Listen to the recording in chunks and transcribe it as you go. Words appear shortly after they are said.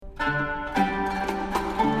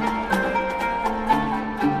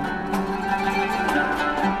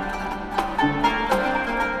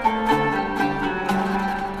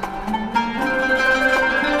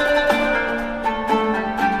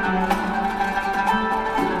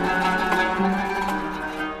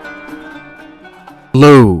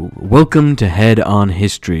Hello, welcome to Head on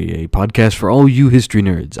History, a podcast for all you history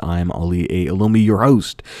nerds. I'm Ali A. Alomi, your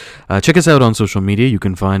host. Check us out on social media. You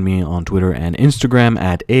can find me on Twitter and Instagram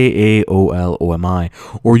at AAOLOMI,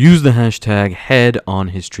 or use the hashtag Head on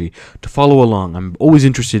History to follow along. I'm always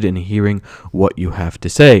interested in hearing what you have to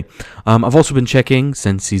say. I've also been checking,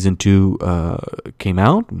 since Season 2 came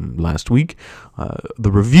out last week,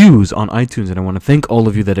 the reviews on iTunes, and I want to thank all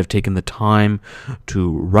of you that have taken the time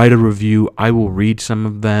to write a review. I will read some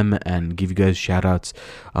of them and give you guys shout outs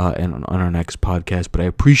on our next podcast, but I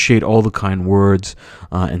appreciate all the kind words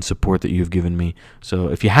and support that you've given me. So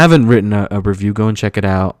if you haven't written a review, go and check it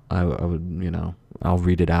out. I would, I'll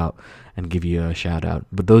read it out and give you a shout out.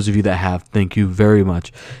 But those of you that have, thank you very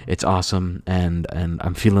much. It's awesome, and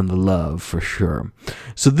I'm feeling the love for sure.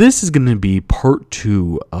 So this is going to be part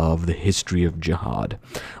 2 of the history of jihad.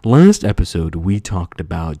 Last episode, we talked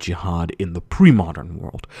about jihad in the pre-modern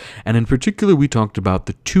world, and in particular, we talked about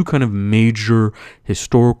the two kind of major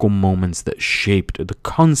historical moments that shaped the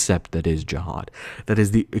concept that is jihad. That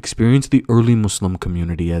is the experience of the early Muslim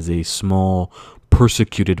community as a small,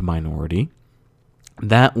 persecuted minority.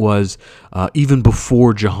 That was even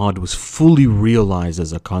before jihad was fully realized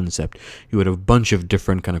as a concept. You had a bunch of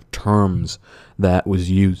different kind of terms that was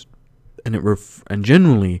used, and and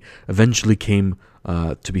generally eventually came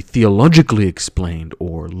to be theologically explained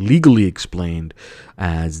or legally explained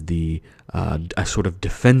as a sort of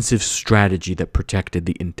defensive strategy that protected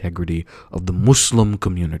the integrity of the Muslim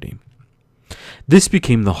community. This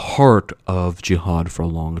became the heart of jihad for a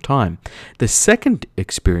long time. The second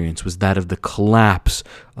experience was that of the collapse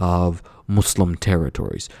of Muslim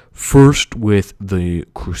territories. First, with the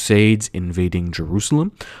Crusades invading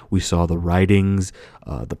Jerusalem, we saw the writings,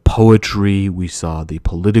 the poetry, we saw the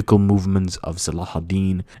political movements of Salah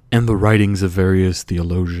ad-Din, and the writings of various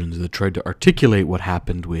theologians that tried to articulate what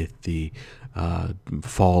happened with the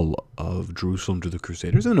fall of Jerusalem to the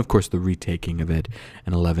Crusaders, and of course the retaking of it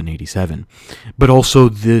in 1187. But also,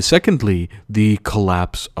 secondly, the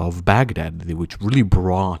collapse of Baghdad, which really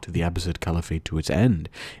brought the Abbasid Caliphate to its end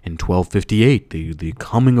in 1258, the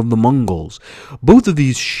coming of the Mongols. Both of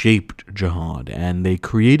these shaped jihad, and they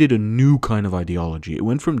created a new kind of ideology. It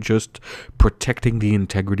went from just protecting the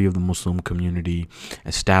integrity of the Muslim community,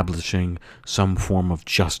 establishing some form of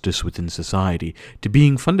justice within society, to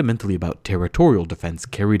being fundamentally about territorial defense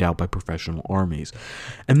carried out by professional armies.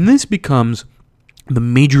 And this becomes the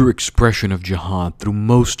major expression of jihad through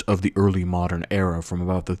most of the early modern era, from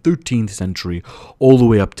about the 13th century all the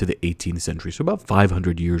way up to the 18th century, so about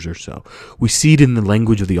 500 years or so. We see it in the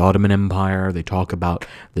language of the Ottoman Empire. They talk about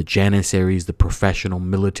the Janissaries, the professional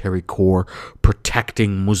military corps,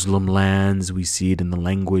 protecting Muslim lands. We see it in the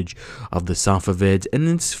language of the Safavids and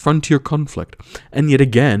its frontier conflict. And yet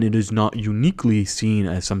again, it is not uniquely seen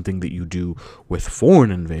as something that you do with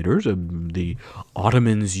foreign invaders. The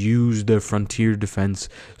Ottomans used their frontier defense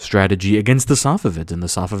strategy against the Safavids, and the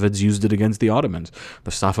Safavids used it against the Ottomans.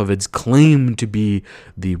 The Safavids claimed to be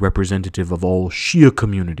the representative of all Shia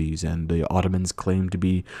communities, and the Ottomans claimed to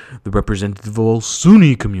be the representative of all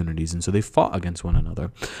Sunni communities, and so they fought against one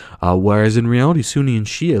another. Whereas in reality, Sunni and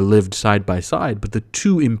Shia lived side by side, but the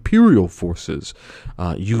two imperial forces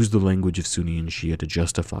used the language of Sunni and Shia to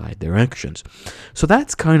justify their actions. So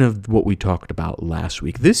that's kind of what we talked about last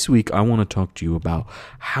week. This week, I want to talk to you about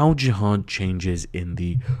how jihad changes in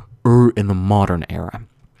the modern era.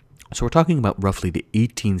 So we're talking about roughly the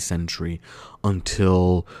 18th century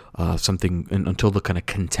until the kind of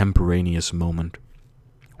contemporaneous moment,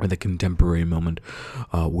 or the contemporary moment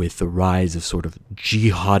with the rise of sort of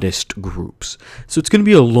jihadist groups. So it's going to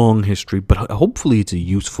be a long history, but hopefully it's a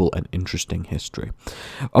useful and interesting history.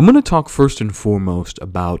 I'm going to talk first and foremost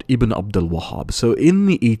about Ibn Abdul Wahhab. So in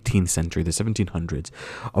the 18th century, the 1700s,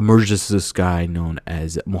 emerges this guy known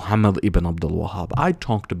as Muhammad ibn Abdul Wahhab. I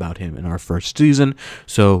talked about him in our first season,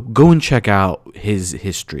 so go and check out his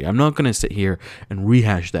history. I'm not going to sit here and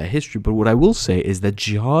rehash that history, but what I will say is that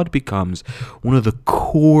jihad becomes one of the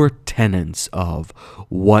core tenets of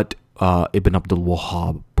what Ibn Abdul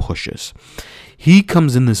Wahhab pushes. He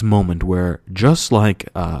comes in this moment where, just like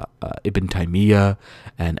Ibn Taymiyyah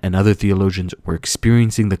and other theologians were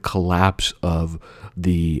experiencing the collapse of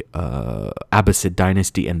the Abbasid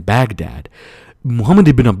dynasty in Baghdad, Muhammad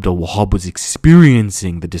ibn Abdul Wahhab was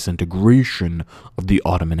experiencing the disintegration of the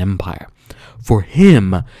Ottoman Empire. For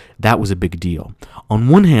him, that was a big deal. On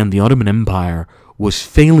one hand, the Ottoman Empire was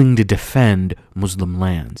failing to defend Muslim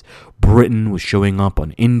lands. Britain was showing up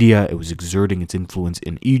on India, it was exerting its influence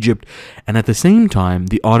in Egypt, and at the same time,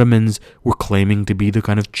 the Ottomans were claiming to be the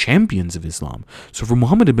kind of champions of Islam. So for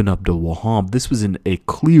Muhammad ibn Abdul Wahhab, this was a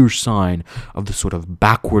clear sign of the sort of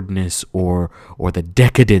backwardness or the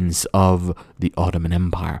decadence of the Ottoman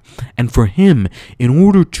Empire. And for him, in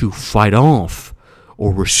order to fight off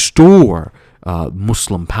or restore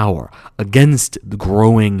Muslim power against the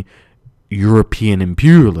growing European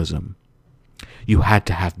imperialism, you had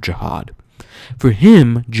to have jihad. For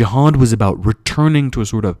him, jihad was about returning to a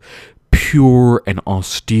sort of pure and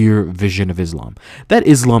austere vision of Islam. That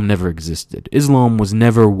Islam never existed. Islam was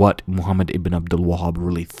never what Muhammad ibn Abdul Wahhab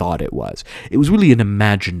really thought it was. It was really an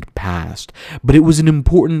imagined past, but it was an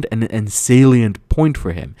important and salient point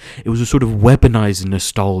for him. It was a sort of weaponized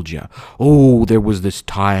nostalgia. Oh, there was this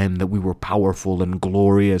time that we were powerful and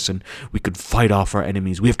glorious and we could fight off our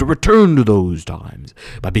enemies. We have to return to those times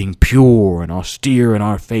by being pure and austere in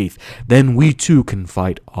our faith. Then we too can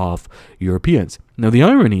fight off Europeans. Now, the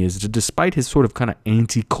irony is that despite his sort of kind of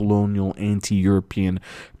anti-colonial, anti-European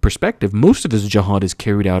perspective, most of his jihad is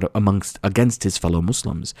carried out against his fellow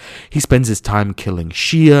Muslims. He spends his time killing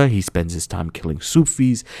Shia, he spends his time killing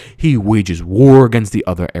Sufis, he wages war against the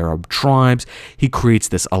other Arab tribes, he creates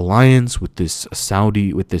this alliance with this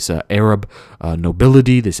Arab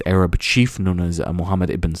nobility, this Arab chief known as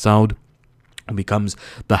Muhammad ibn Saud, who becomes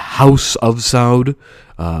the House of Saud,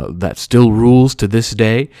 that still rules to this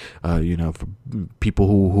day. For people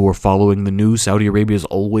who are following the news, Saudi Arabia is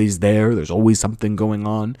always there. There's always something going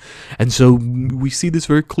on. And so we see this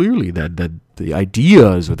very clearly, that the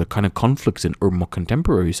ideas or the kind of conflicts in more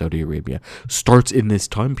contemporary Saudi Arabia starts in this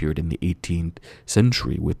time period in the 18th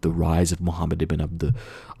century with the rise of Muhammad ibn Abdul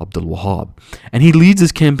Wahhab. And he leads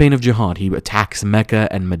this campaign of jihad. He attacks Mecca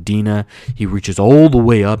and Medina. He reaches all the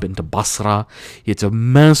way up into Basra. It's a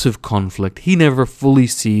massive conflict. He never fully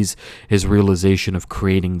sees his realization of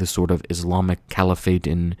creating this sort of Islamic caliphate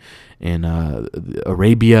in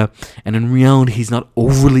Arabia, and in reality, he's not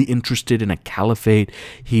overly interested in a caliphate.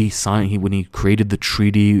 When he created the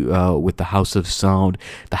treaty with the House of Saud,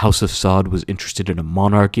 the House of Saud was interested in a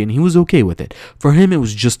monarchy, and he was okay with it. For him, it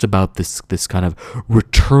was just about this kind of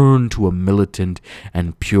return to a militant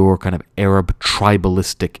and pure kind of Arab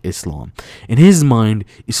tribalistic Islam. In his mind,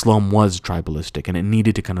 Islam was tribalistic, and it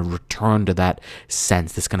needed to kind of return to that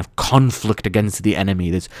sense, this kind of conflict against the enemy,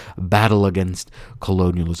 this battle against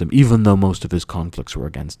colonialism, even though most of his conflicts were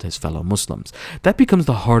against his fellow Muslims. That becomes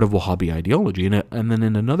the heart of Wahhabi ideology, and then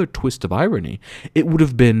in another twist of irony, it would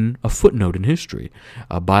have been a footnote in history.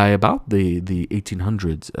 By about the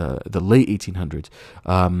 1800s, the late 1800s,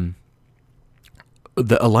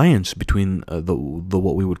 the alliance between the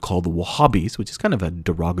what we would call the Wahhabis, which is kind of a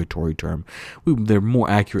derogatory term. They're more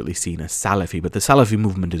accurately seen as Salafi, but the Salafi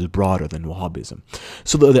movement is broader than Wahhabism.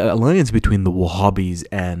 So the alliance between the Wahhabis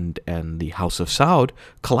and the House of Saud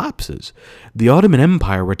collapses. The Ottoman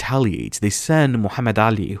Empire retaliates. They send Muhammad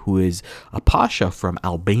Ali, who is a pasha from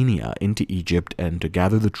Albania, into Egypt and to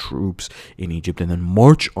gather the troops in Egypt and then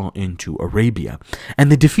march on into Arabia. And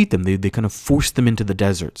they defeat them. They kind of force them into the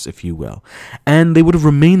deserts, if you will. And they would have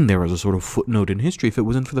remained there as a sort of footnote in history if it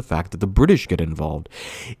wasn't for the fact that the British get involved.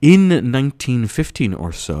 In 1915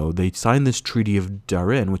 or so, they signed this Treaty of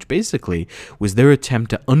Darin, which basically was their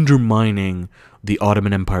attempt at undermining the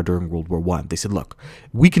Ottoman Empire during World War I. They said, look,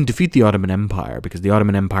 we can defeat the Ottoman Empire because the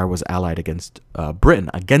Ottoman Empire was allied against Britain.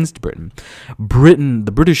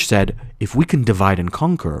 The British said, if we can divide and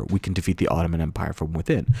conquer, we can defeat the Ottoman Empire from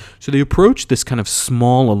within. So they approached this kind of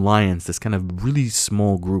small alliance, this kind of really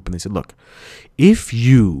small group, and they said, look, if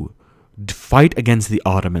you fight against the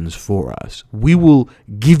Ottomans for us, we will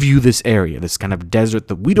give you this area, this kind of desert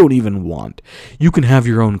that we don't even want. You can have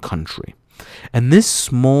your own country. And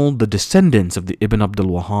the descendants of the Ibn Abdul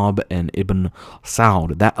Wahhab and Ibn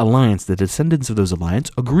Saud, that alliance, the descendants of those alliance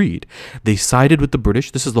agreed. They sided with the British.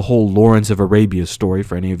 This is the whole Lawrence of Arabia story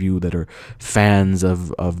for any of you that are fans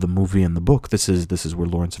of the movie and the book. This is where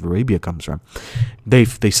Lawrence of Arabia comes from. They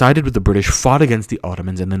sided with the British, fought against the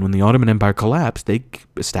Ottomans, and then when the Ottoman Empire collapsed, they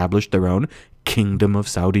established their own Kingdom of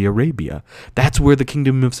Saudi Arabia. That's where the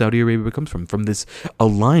Kingdom of Saudi Arabia comes from this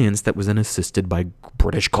alliance that was then assisted by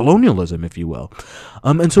British colonialism, if you will.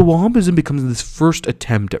 And so Wahhabism becomes this first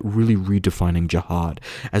attempt at really redefining jihad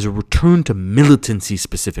as a return to militancy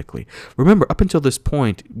specifically. Remember, up until this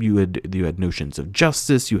point, you had notions of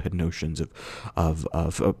justice, you had notions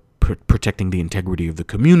of protecting the integrity of the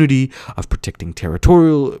community, of protecting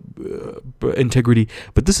territorial integrity.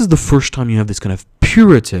 But this is the first time you have this kind of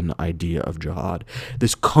Puritan idea of jihad,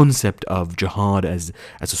 this concept of jihad as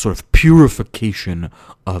a sort of purification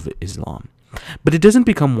of Islam. But it doesn't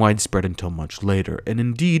become widespread until much later. And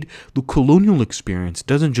indeed, the colonial experience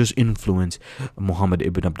doesn't just influence Muhammad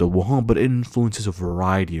ibn Abdul Wahhab, but it influences a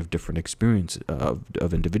variety of different experiences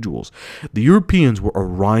of individuals. The Europeans were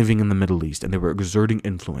arriving in the Middle East and they were exerting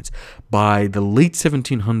influence. By the late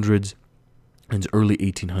 1700s, and early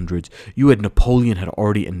 1800s, Napoleon had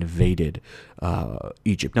already invaded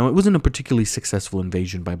Egypt. Now, it wasn't a particularly successful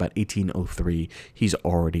invasion. By about 1803, he's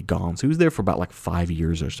already gone. So he was there for about like 5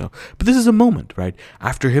 years or so. But this is a moment, right?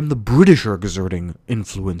 After him, the British are exerting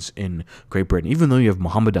influence in Great Britain. Even though you have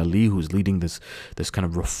Muhammad Ali, who's leading this kind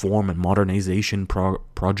of reform and modernization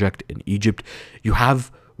project in Egypt, you have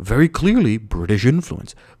very clearly British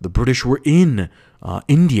influence. The British were in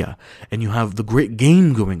India, and you have the great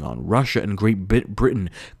game going on, Russia and Great Britain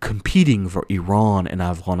competing for Iran and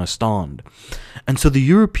Afghanistan. And so the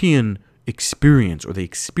European experience, or the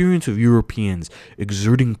experience of Europeans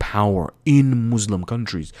exerting power in Muslim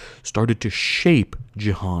countries, started to shape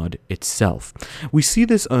jihad itself. We see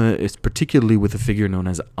this particularly with a figure known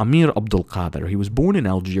as Amir Abdul Qadir. He was born in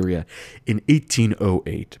Algeria in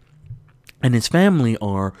 1808. And his family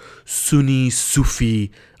are Sunni,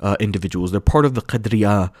 Sufi individuals. They're part of the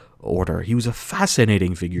Qadriya order. He was a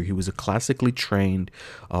fascinating figure. He was a classically trained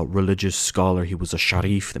religious scholar. He was a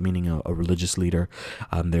sharif, meaning a religious leader.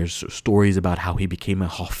 There's stories about how he became a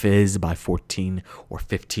hafiz by 14 or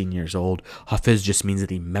 15 years old. Hafiz just means that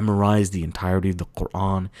he memorized the entirety of the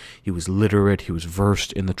Quran. He was literate. He was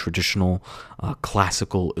versed in the traditional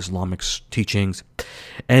classical Islamic teachings.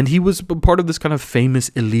 And he was part of this kind of famous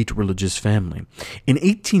elite religious family. In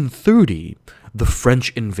 1830, the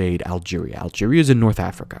French invade Algeria. Algeria is in North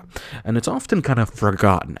Africa, and it's often kind of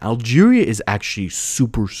forgotten. Algeria is actually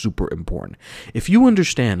super, super important. If you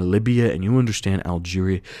understand Libya and you understand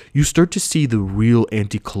Algeria, you start to see the real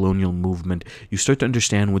anti-colonial movement. You start to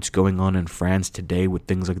understand what's going on in France today with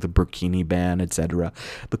things like the Burkini ban, etc.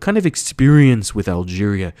 The kind of experience with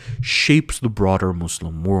Algeria shapes the broader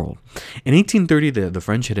Muslim world. In 1830, the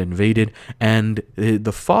French had invaded, and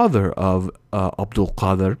the father of Abdul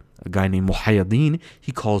Qadir, a guy named Muhyiddin,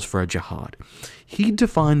 he calls for a jihad. He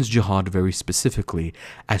defines jihad very specifically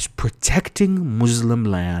as protecting Muslim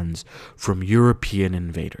lands from European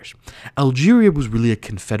invaders. Algeria was really a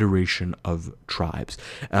confederation of tribes,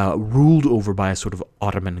 ruled over by a sort of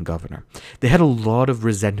Ottoman governor. They had a lot of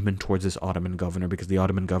resentment towards this Ottoman governor because the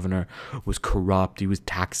Ottoman governor was corrupt, he was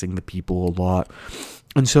taxing the people a lot.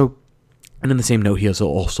 And in the same note, he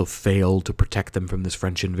also failed to protect them from this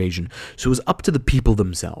French invasion. So it was up to the people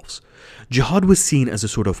themselves. Jihad was seen as a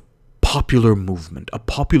sort of popular movement, a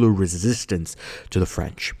popular resistance to the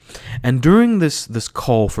French. And during this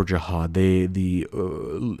call for jihad, the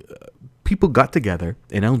people got together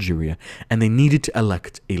in Algeria and they needed to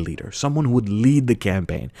elect a leader, someone who would lead the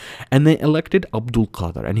campaign. And they elected Abdul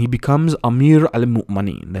Qadir, and he becomes Amir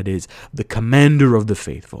al-Mu'minin, that is, the commander of the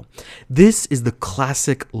faithful. This is the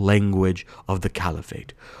classic language of the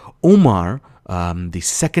caliphate. Omar, the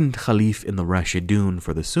second Khalif in the Rashidun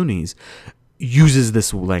for the Sunnis, uses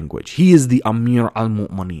this language. He is the Amir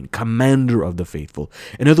al-Mu'minin, commander of the faithful.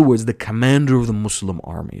 In other words, the commander of the Muslim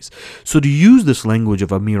armies. So to use this language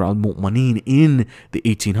of Amir al-Mu'minin in the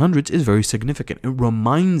 1800s is very significant. It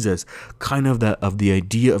reminds us kind of the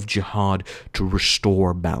idea of jihad to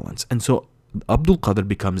restore balance. And so Abdul Qadir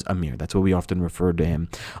becomes Amir. That's what we often refer to him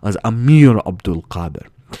as, Amir Abdul Qadir.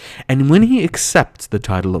 And when he accepts the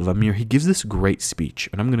title of Amir, he gives this great speech,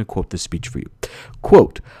 and I'm going to quote this speech for you.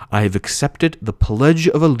 Quote, "I have accepted the pledge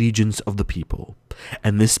of allegiance of the people,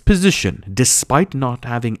 and this position, despite not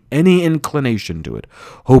having any inclination to it,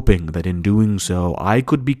 hoping that in doing so I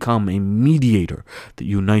could become a mediator that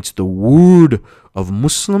unites the word of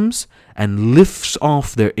Muslims and lifts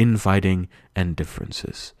off their infighting and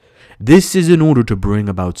differences. This is in order to bring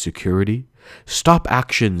about security, stop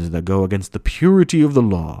actions that go against the purity of the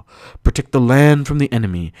law, protect the land from the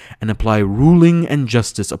enemy, and apply ruling and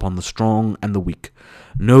justice upon the strong and the weak.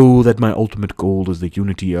 Know that my ultimate goal is the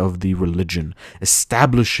unity of the religion,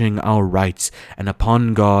 establishing our rights, and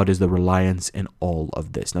upon God is the reliance in all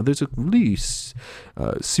of this." Now, there's a really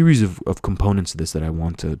series of components to this that I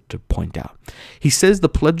want to point out. He says the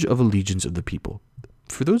pledge of allegiance of the people.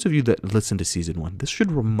 For those of you that listen to season 1, this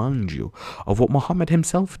should remind you of what Muhammad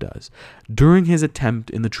himself does. During his attempt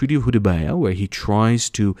in the Treaty of Hudaybiyah, where he tries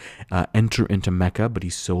to enter into Mecca, but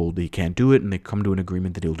he's told he can't do it, and they come to an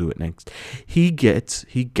agreement that he'll do it next. He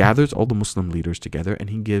gathers all the Muslim leaders together, and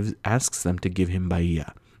he asks them to give him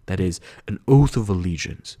bay'ah. That is, an oath of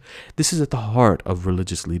allegiance. This is at the heart of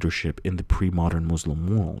religious leadership in the pre-modern Muslim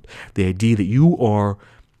world. The idea that you are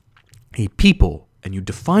a people and you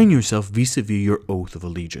define yourself vis-a-vis your oath of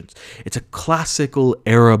allegiance. It's a classical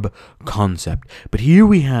Arab concept, but here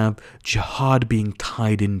we have jihad being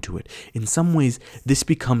tied into it. In some ways, this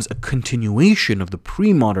becomes a continuation of the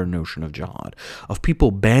pre-modern notion of jihad, of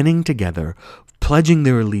people banding together, pledging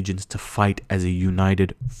their allegiance to fight as a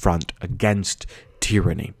united front against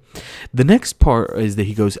tyranny. The next part is that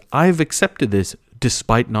he goes, I've accepted this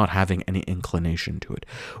despite not having any inclination to it.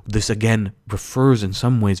 This again refers in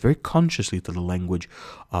some ways very consciously to the language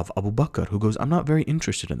of Abu Bakr, who goes, I'm not very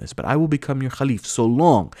interested in this, but I will become your Khalif so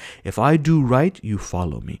long. If I do right, you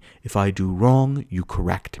follow me. If I do wrong, you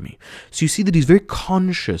correct me. So you see that he's very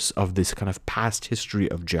conscious of this kind of past history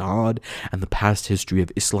of jihad and the past history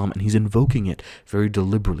of Islam, and he's invoking it very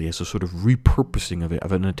deliberately as a sort of repurposing of it,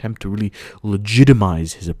 of an attempt to really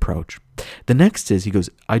legitimize his approach. The next is, he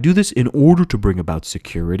goes, I do this in order to bring about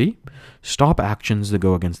security, stop actions that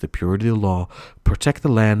go against the purity of the law, protect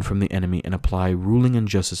the land from the enemy, and apply ruling and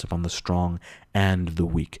justice upon the strong and the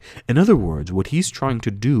weak. In other words, what he's trying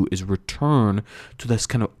to do is return to this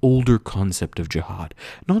kind of older concept of jihad.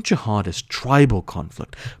 Not jihad as tribal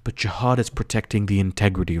conflict, but jihad as protecting the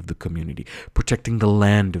integrity of the community, protecting the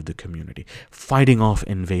land of the community, fighting off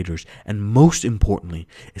invaders, and most importantly,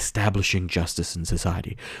 establishing justice in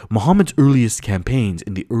society. Muhammad's earliest campaigns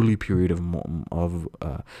in the early period of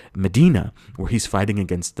Medina, where he's fighting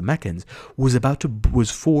against the Meccans,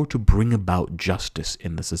 was for to bring about justice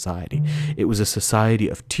in the society. It was a society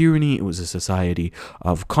of tyranny, it was a society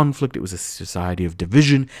of conflict, it was a society of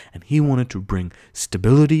division, and he wanted to bring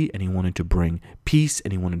stability, and he wanted to bring peace,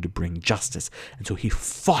 and he wanted to bring justice. And so he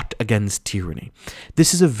fought against tyranny.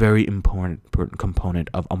 This is a very important component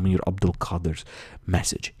of Amir Abdul Qadir's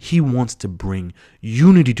message. He wants to bring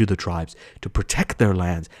unity to the tribes, to protect their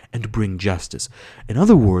lands, and to bring justice. In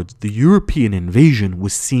other words, the European invasion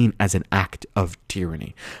was seen as an act of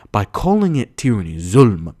tyranny. By calling it tyranny,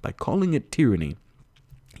 zulm, by calling it tyranny,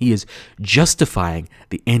 he is justifying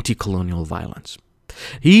the anti-colonial violence.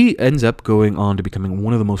 He ends up going on to becoming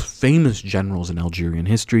one of the most famous generals in Algerian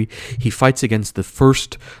history. He fights against the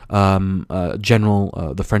first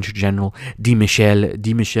general, the French general, De Michel.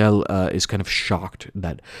 De Michel is kind of shocked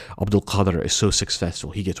that Abdul Qadir is so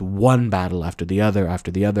successful. He gets one battle after the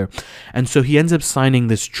other, and so he ends up signing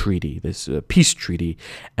this treaty, this peace treaty,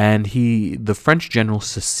 and the French general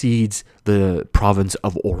succeeds the province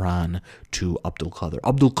of Oran to Abdul Qadir.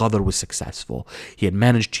 Abdul Qadir was successful. He had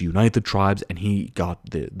managed to unite the tribes, and he got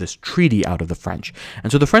this treaty out of the French.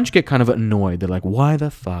 And so the French get kind of annoyed. They're like, why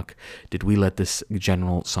the fuck did we let this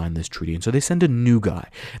general sign this treaty? And so they send a new guy.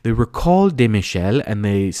 They recall De Michel, and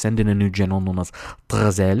they send in a new general known as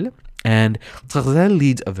Trezel. And Trezel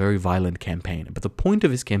leads a very violent campaign, but the point of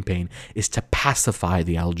his campaign is to pacify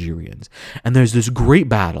the Algerians. And there's this great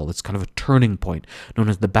battle, it's kind of a turning point, known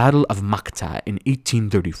as the Battle of Makta in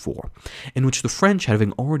 1834, in which the French,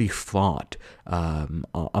 having already fought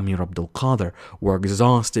Amir Abdul Qadir, were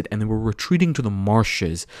exhausted, and they were retreating to the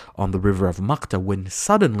marshes on the river of Makta, when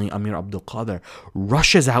suddenly Amir Abdul Qadir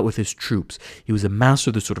rushes out with his troops. He was a master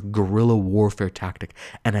of this sort of guerrilla warfare tactic,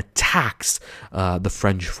 and attacks the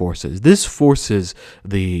French forces. This forces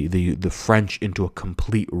the French into a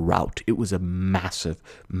complete rout. It was a massive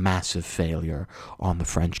failure on the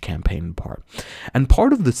French campaign part. And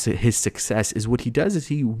part of his success is what he does is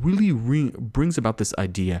he really brings about this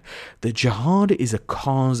idea that jihad is a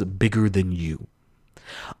cause bigger than you.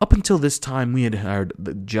 Up until this time, we had heard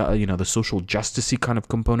the social justice-y kind of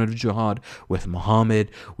component of jihad with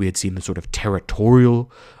Muhammad. We had seen the sort of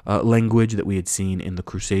territorial language that we had seen in the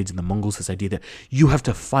Crusades and the Mongols, this idea that you have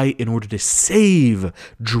to fight in order to save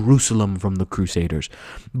Jerusalem from the Crusaders.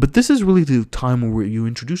 But this is really the time where you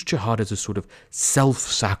introduce jihad as a sort of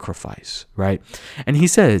self-sacrifice, right? And he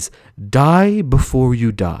says, die before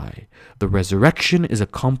you die. The resurrection is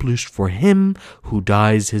accomplished for him who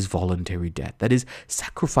dies his voluntary death. That is,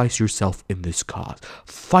 sacrifice yourself in this cause.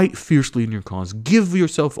 Fight fiercely in your cause. Give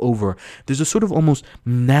yourself over. There's a sort of almost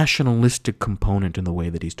nationalistic component in the way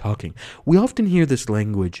that he's talking. We often hear this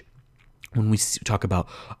language when we talk about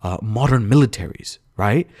modern militaries,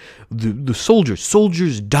 right? The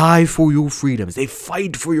soldiers die for your freedoms. They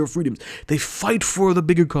fight for your freedoms. They fight for the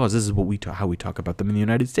bigger cause. This is how we talk about them in the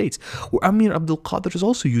United States. Where Amir Abdul Qadir is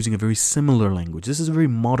also using a very similar language. This is a very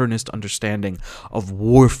modernist understanding of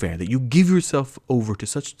warfare, that you give yourself over to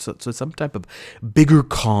some type of bigger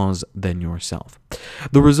cause than yourself.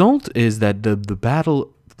 The result is that the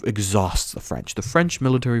battle exhausts the French. The French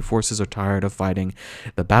military forces are tired of fighting.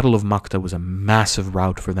 The Battle of Makta was a massive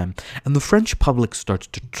rout for them. And the French public starts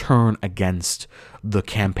to turn against the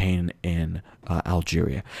campaign in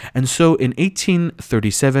Algeria. And so in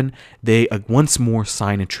 1837, they once more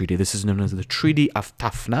sign a treaty. This is known as the Treaty of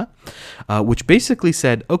Tafna, which basically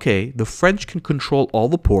said, okay, the French can control all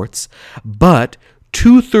the ports, but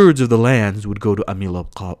 2/3 of the lands would go to Amir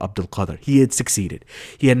Abdul Qadir. He had succeeded.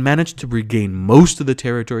 He had managed to regain most of the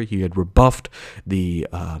territory. He had rebuffed the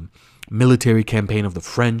military campaign of the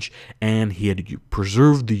French, and he had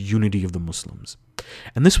preserved the unity of the Muslims.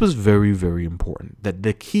 And this was very, very important. That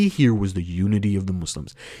the key here was the unity of the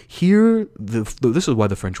Muslims. Here, this is why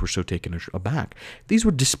the French were so taken aback. These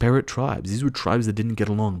were disparate tribes. These were tribes that didn't get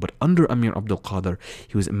along. But under Amir Abdul Qadir,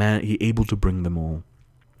 he was able to bring them all.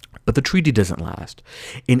 But the treaty doesn't last.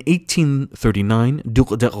 In 1839, Duc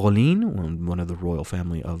d'Orléans, one of the royal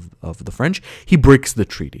family of the French, he breaks the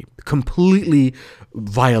treaty, completely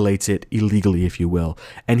violates it illegally, if you will,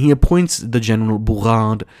 and he appoints the general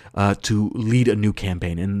Bourrand to lead a new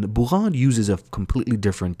campaign. And Bourrand uses a completely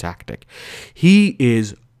different tactic. He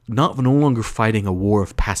is no longer fighting a war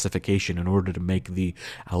of pacification in order to make the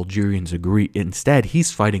Algerians agree. Instead,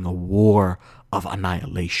 he's fighting a war of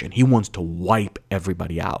annihilation. He wants to wipe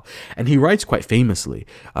everybody out. And he writes quite famously,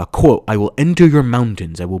 quote, "I will enter your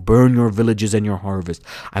mountains, I will burn your villages and your harvest,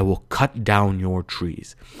 I will cut down your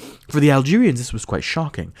trees." For the Algerians, this was quite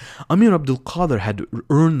shocking. Amir Abdul Qadir had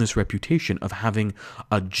earned this reputation of having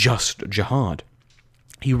a just jihad.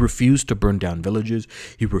 He refused to burn down villages.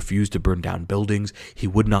 He refused to burn down buildings. He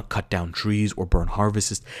would not cut down trees or burn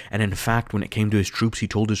harvests. And in fact, when it came to his troops, he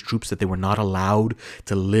told his troops that they were not allowed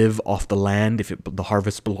to live off the land if the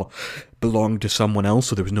harvest belonged to someone else,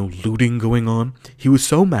 so there was no looting going on. He was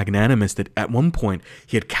so magnanimous that at one point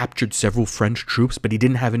he had captured several French troops, but he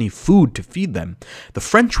didn't have any food to feed them. The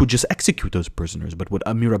French would just execute those prisoners, but what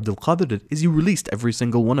Amir Abdul Qadir did is he released every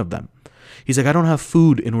single one of them. He's like, I don't have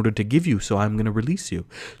food in order to give you, so I'm going to release you.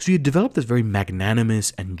 So he had developed this very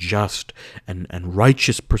magnanimous and just and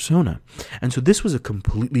righteous persona. And so this was a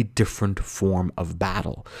completely different form of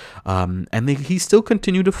battle. He still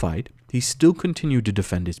continued to fight. He still continued to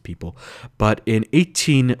defend his people. But in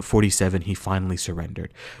 1847, he finally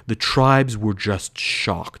surrendered. The tribes were just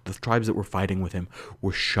shocked. The tribes that were fighting with him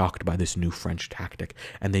were shocked by this new French tactic,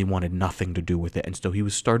 and they wanted nothing to do with it. And so he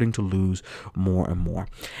was starting to lose more and more.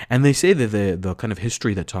 And they say that the kind of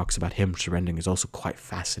history that talks about him surrendering is also quite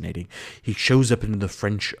fascinating. He shows up into the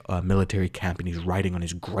French military camp, and he's riding on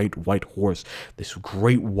his great white horse, this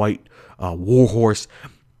great white war horse,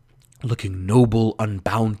 looking noble,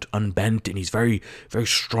 unbound, unbent, and he's very, very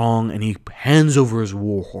strong, and he hands over his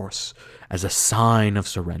war horse as a sign of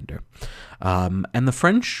surrender. And the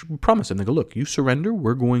French promise him, they go, look, you surrender,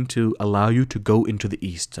 we're going to allow you to go into the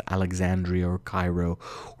east, to Alexandria or Cairo,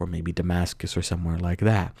 or maybe Damascus or somewhere like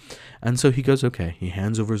that. And so he goes, okay, he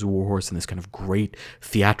hands over his war horse in this kind of great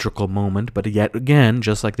theatrical moment, but yet again,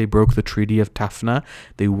 just like they broke the Treaty of Tafna,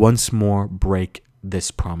 they once more break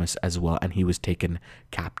this promise as well, and he was taken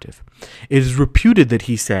captive. It is reputed that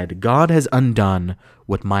he said, God has undone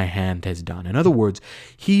what my hand has done. In other words,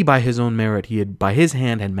 he by his own merit, by his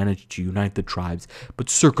hand had managed to unite the tribes,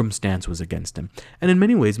 but circumstance was against him. And in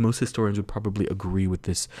many ways, most historians would probably agree with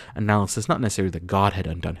this analysis, not necessarily that God had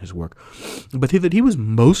undone his work, but that he was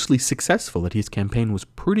mostly successful, that his campaign was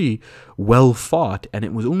pretty well fought, and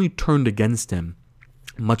it was only turned against him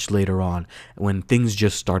much later on when things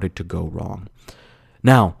just started to go wrong.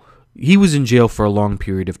 Now, he was in jail for a long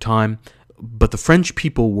period of time, but the French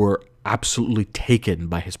people were absolutely taken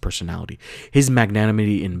by his personality. His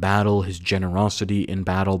magnanimity in battle, his generosity in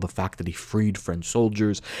battle, the fact that he freed French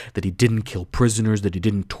soldiers, that he didn't kill prisoners, that he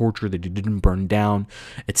didn't torture, that he didn't burn down,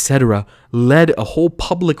 etc., led a whole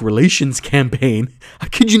public relations campaign. I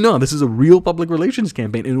kid you not, this is a real public relations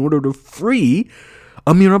campaign in order to free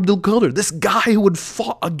Amir Abdul Qadir, this guy who had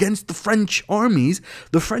fought against the French armies.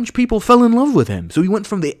 The French people fell in love with him. So he went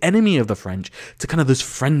from the enemy of the French to kind of this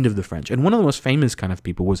friend of the French. And one of the most famous kind of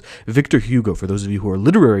people was Victor Hugo. For those of you who are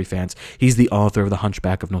literary fans, he's the author of The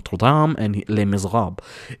Hunchback of Notre Dame and Les Miserables.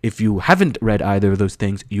 If you haven't read either of those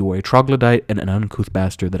things, you are a troglodyte and an uncouth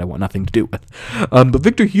bastard that I want nothing to do with. But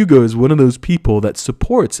Victor Hugo is one of those people that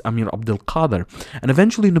supports Amir Abdul Qadir, and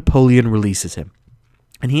eventually Napoleon releases him.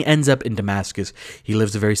 And he ends up in Damascus. He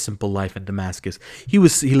lives a very simple life in Damascus. He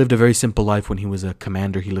lived a very simple life when he was a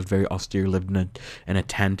commander. He lived very austere, lived in a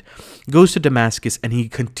tent. Goes to Damascus, and he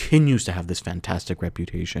continues to have this fantastic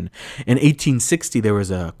reputation. In 1860, there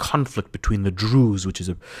was a conflict between the Druze, which is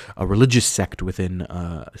a religious sect within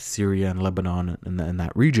Syria and Lebanon and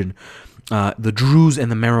that region, the Druze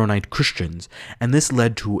and the Maronite Christians, and this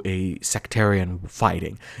led to a sectarian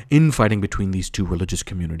infighting between these two religious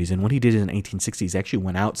communities. And what he did in the 1860s, actually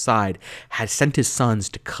went outside, had sent his sons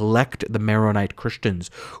to collect the Maronite Christians,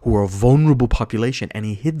 who were a vulnerable population, and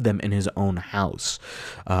he hid them in his own house.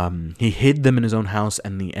 And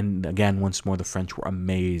again, once more, the French were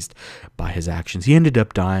amazed by his actions. He ended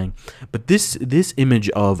up dying, but this image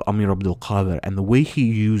of Amir Abdul Qadir and the way he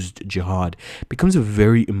used jihad becomes a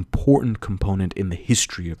very important component in the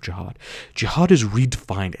history of jihad. Jihad is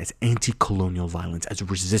redefined as anti-colonial violence, as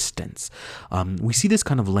resistance. We see this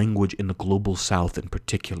kind of language in the global south in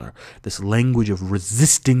particular, this language of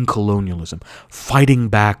resisting colonialism, fighting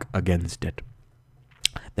back against it.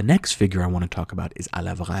 The next figure I want to talk about is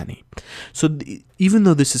Al-Afghani. So even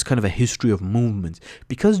though this is kind of a history of movements,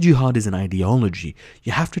 because jihad is an ideology,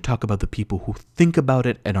 you have to talk about the people who think about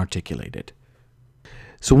it and articulate it.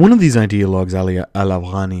 So one of these ideologues, Ali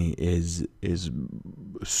Al-Afghani, is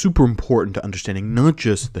super important to understanding not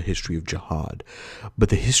just the history of jihad, but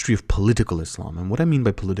the history of political Islam. And what I mean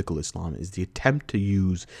by political Islam is the attempt to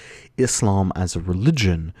use Islam as a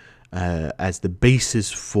religion as the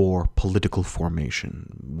basis for political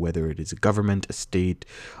formation, whether it is a government, a state,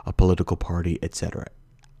 a political party, etc.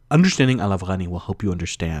 Understanding Al-Afghani will help you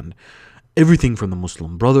understand everything from the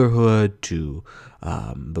Muslim Brotherhood to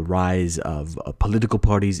the rise of political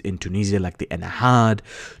parties in Tunisia like the Ennahda,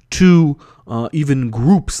 to even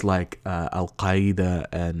groups like Al-Qaeda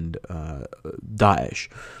and Daesh.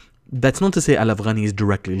 That's not to say Al-Afghani is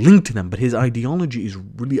directly linked to them, but his ideology is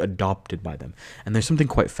really adopted by them. And there's something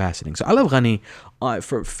quite fascinating. So Al-Afghani,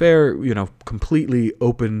 for fair, completely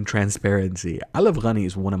open transparency, Al-Afghani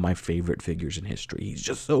is one of my favorite figures in history. He's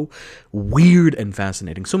just so weird and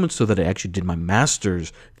fascinating. So much so that I actually did my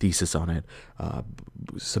master's thesis on it,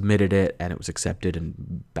 submitted it, and it was accepted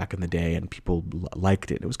back in the day, and people liked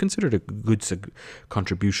it. It was considered a good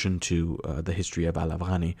contribution to the history of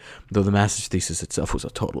Al-Afghani, though the master's thesis itself was a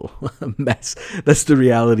total mess. That's the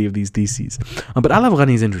reality of these theses. But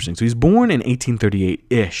Al-Afghani is interesting. So he's born in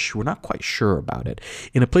 1838-ish. We're not quite sure about it.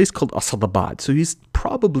 In a place called Asadabad. So he's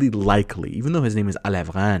probably likely, even though his name is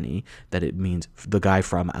Al-Afghani, that it means the guy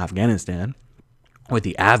from Afghanistan, or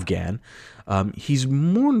the Afghan, he's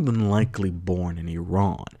more than likely born in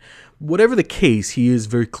Iran. Whatever the case, he is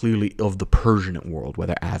very clearly of the Persian world,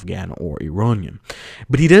 whether Afghan or Iranian.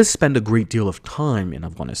 But he does spend a great deal of time in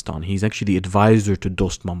Afghanistan. He's actually the advisor to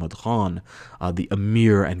Dost Mahmud Khan, the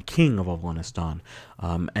emir and king of Afghanistan.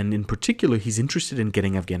 And in particular, he's interested in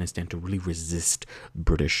getting Afghanistan to really resist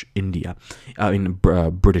British influence.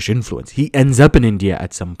 He ends up in India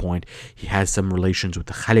at some point. He has some relations with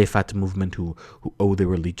the Caliphate movement who owe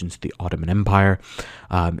their allegiance to the Ottoman Empire.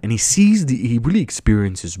 And he really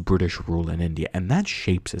experiences British rule in India, and that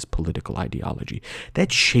shapes his political ideology.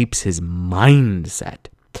 That shapes his mindset.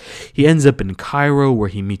 He ends up in Cairo, where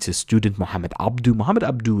he meets his student Muhammad Abdu. Muhammad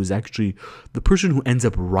Abdu is actually the person who ends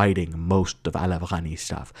up writing most of Al-Afghani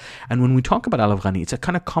stuff. And when we talk about Al-Afghani, it's a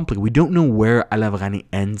kind of complicated. We don't know where Al-Afghani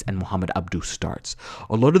ends and Muhammad Abdu starts.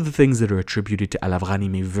 A lot of the things that are attributed to Al-Afghani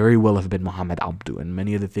may very well have been Muhammad Abdu, and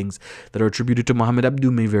many of the things that are attributed to Muhammad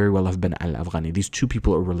Abdu may very well have been Al-Afghani. These two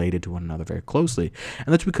people are related to one another very closely,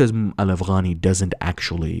 and that's because Al-Afghani doesn't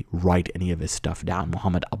actually write any of his stuff down.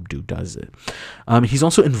 Muhammad Abdu does it. He's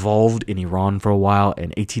also involved in Iran for a while. In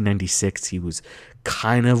 1896, he was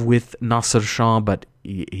kind of with Nasser Shah, but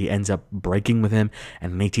he ends up breaking with him.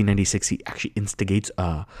 And in 1896, he actually instigates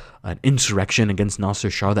an insurrection against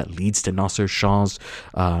Nasser Shah that leads to Nasser Shah's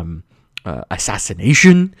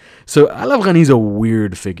assassination. So Al-Afghani is a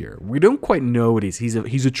weird figure. We don't quite know what he's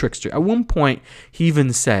a trickster. At one point, he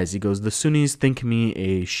even says, he goes, the Sunnis think me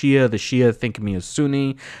a Shia, the Shia think me a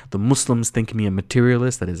Sunni, the Muslims think me a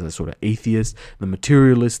materialist, that is a sort of atheist, the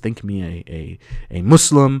materialists think me a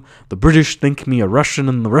Muslim, the British think me a Russian,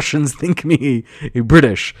 and the Russians think me a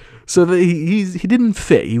British. So he didn't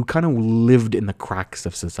fit. He kind of lived in the cracks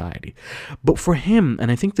of society. But for him,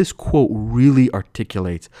 and I think this quote really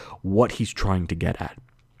articulates what he's trying to get at.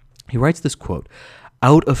 He writes this quote,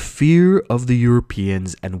 Out of fear of the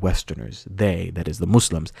Europeans and Westerners, they, that is the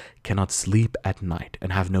Muslims, cannot sleep at night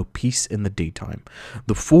and have no peace in the daytime.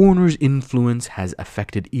 The foreigners' influence has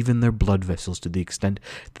affected even their blood vessels to the extent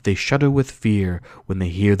that they shudder with fear when they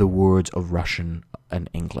hear the words of Russian and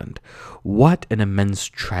England. What an immense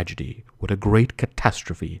tragedy, what a great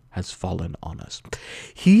catastrophe has fallen on us.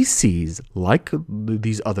 He sees, like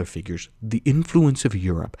these other figures, the influence of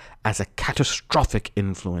Europe as a catastrophic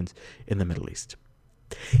influence in the Middle East.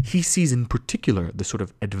 He sees in particular the sort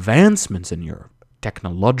of advancements in Europe,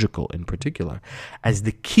 technological in particular, as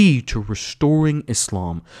the key to restoring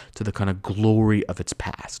Islam to the kind of glory of its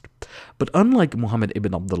past. But unlike Muhammad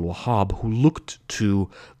ibn Abdul Wahhab, who looked to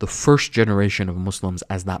the first generation of Muslims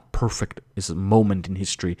as that perfect moment in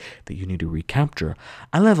history that you need to recapture,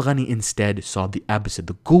 Al-Afghani instead saw the Abbasid,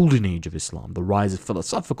 the golden age of Islam, the rise of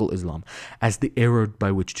philosophical Islam, as the era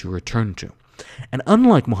by which to return to. And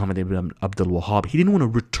unlike Muhammad ibn Abdul Wahhab, he didn't want to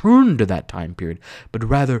return to that time period, but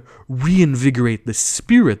rather reinvigorate the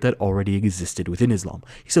spirit that already existed within Islam.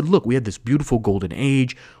 He said, look, we had this beautiful golden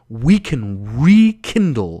age. We can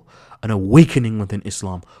rekindle an awakening within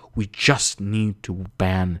Islam. We just need to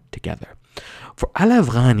band together. For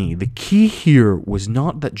Al-Afghani, the key here was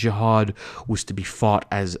not that jihad was to be fought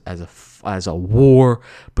as a war,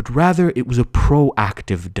 but rather it was a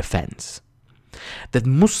proactive defense. That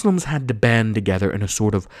Muslims had to band together in a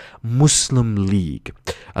sort of Muslim league.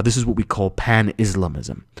 This is what we call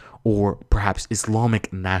pan-Islamism, or perhaps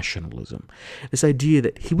Islamic nationalism. This idea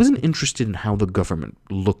that he wasn't interested in how the government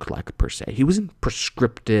looked like per se. He wasn't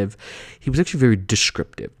prescriptive. He was actually very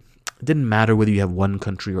descriptive. It didn't matter whether you have one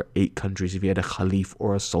country or 8 countries, if you had a Khalif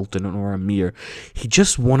or a Sultan or a Emir. He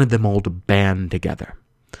just wanted them all to band together.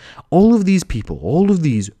 All of these people, all of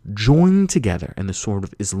these join together in the sort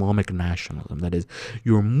of Islamic nationalism. That is,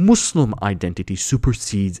 your Muslim identity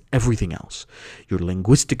supersedes everything else. Your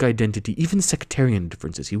linguistic identity, even sectarian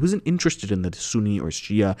differences. He wasn't interested in the Sunni or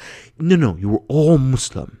Shia. No, you were all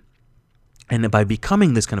Muslim. And by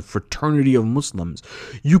becoming this kind of fraternity of Muslims,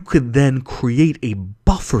 you could then create a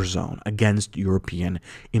buffer zone against European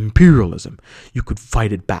imperialism. You could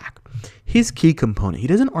fight it back. His key component, he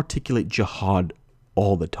doesn't articulate jihad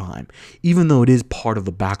all the time, even though it is part of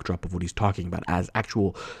the backdrop of what he's talking about as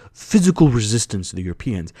actual physical resistance to the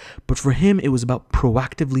Europeans. But for him, it was about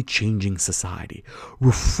proactively changing society,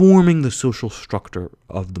 reforming the social structure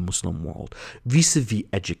of the Muslim world vis-a-vis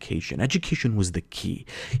education. Education was the key.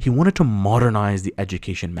 He wanted to modernize the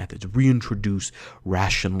education methods, reintroduce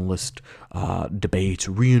rationalist debates,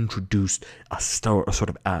 reintroduce a sort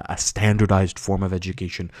of a standardized form of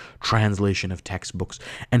education, translation of textbooks.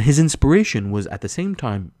 And his inspiration was at the same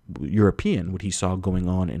time European, what he saw going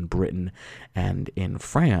on in Britain and in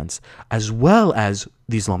France, as well as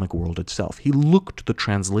the Islamic world itself. He looked to the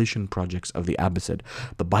translation projects of the Abbasid,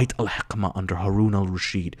 the Bayt al-Hikmah under Harun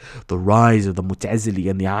al-Rashid, the rise of the Mu'tazili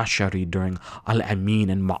and the Ash'ari during Al-Amin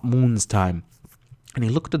and Ma'mun's time. And he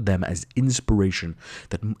looked at them as inspiration,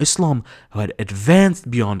 that Islam had advanced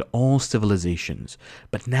beyond all civilizations,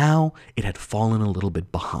 but now it had fallen a little bit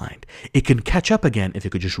behind. It can catch up again if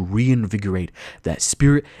it could just reinvigorate that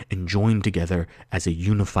spirit and join together as a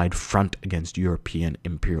unified front against European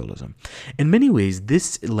imperialism. In many ways,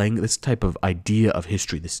 this type of idea of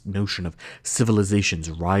history, this notion of civilizations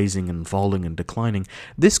rising and falling and declining,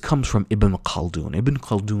 this comes from Ibn Khaldun. Ibn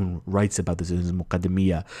Khaldun writes about this in his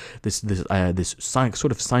Muqaddimiyah, this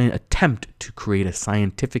attempt to create a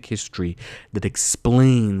scientific history that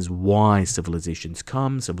explains why civilizations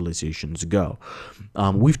come, civilizations go.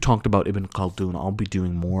 We've talked about Ibn Khaldun. I'll be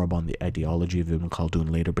doing more about the ideology of Ibn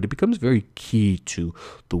Khaldun later, but it becomes very key to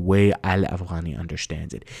the way Al-Afghani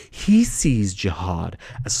understands it. He sees jihad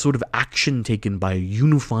as sort of action taken by a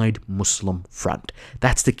unified Muslim front.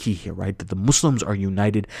 That's the key here, right? That the Muslims are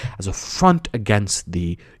united as a front against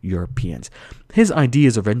the Europeans. His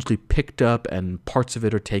ideas are eventually picked up and parts of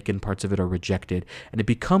it are taken, parts of it are rejected, and it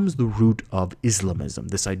becomes the root of Islamism,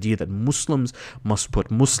 this idea that Muslims must put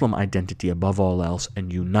Muslim identity above all else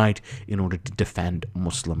and unite in order to defend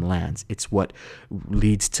Muslim lands. It's what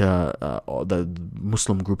leads to the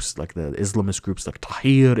Muslim groups like the Islamist groups like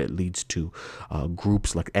Tahrir, it leads to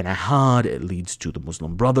groups like Enahad, it leads to the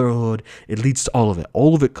Muslim Brotherhood, it leads to all of it.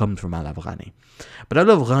 All of it comes from Al-Afghani. But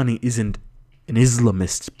Al-Afghani isn't an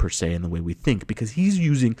Islamist per se in the way we think, because he's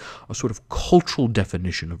using a sort of cultural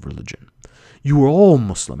definition of religion. You are all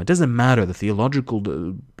Muslim. It doesn't matter. The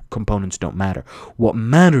theological components don't matter. What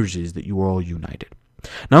matters is that you are all united.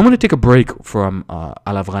 Now I'm going to take a break from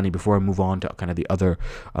Al-Afghani before I move on to kind of the other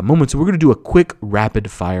moments. So we're going to do a quick rapid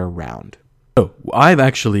fire round. So I've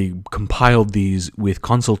actually compiled these with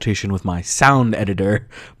consultation with my sound editor,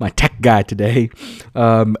 my tech guy today,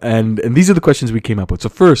 and these are the questions we came up with. So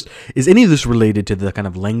first, is any of this related to the kind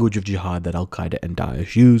of language of jihad that Al Qaeda and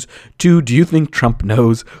Daesh use? 2, do you think Trump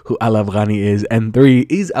knows who Al-Afghani is? And 3,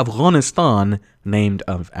 is Afghanistan named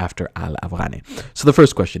after Al-Afghani? So the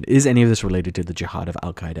first question, is any of this related to the jihad of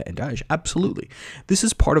Al Qaeda and Daesh? Absolutely. This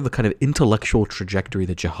is part of the kind of intellectual trajectory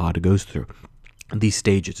that jihad goes through. These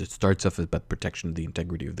stages, it starts off about protection of the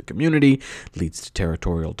integrity of the community, leads to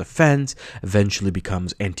territorial defense, eventually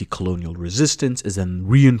becomes anti-colonial resistance, is then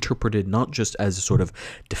reinterpreted not just as sort of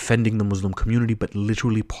defending the Muslim community, but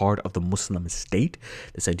literally part of the Muslim state.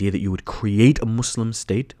 This idea that you would create a Muslim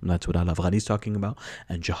state, and that's what Al-Afghani is talking about,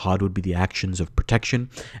 and jihad would be the actions of protection.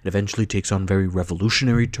 It eventually takes on very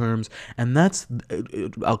revolutionary terms, and that's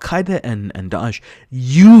Al-Qaeda and Daesh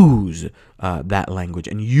use that language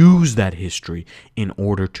and use that history in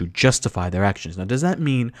order to justify their actions. Now, does that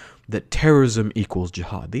mean that terrorism equals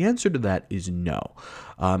jihad? The answer to that is no.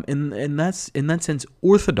 In that sense,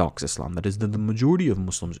 Orthodox Islam, that is, the majority of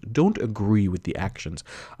Muslims, don't agree with the actions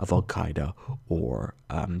of Al Qaeda or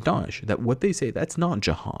Daesh. That what they say, that's not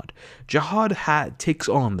jihad. Jihad takes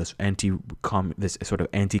on this sort of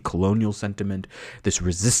anti-colonial sentiment, this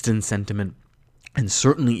resistance sentiment. And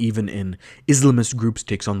certainly even in Islamist groups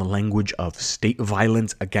takes on the language of state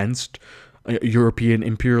violence against European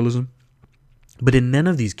imperialism. But in none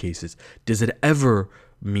of these cases does it ever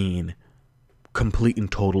mean complete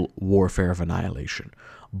and total warfare of annihilation,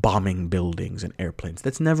 bombing buildings and airplanes.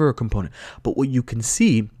 That's never a component. But what you can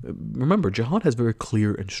see, remember, jihad has very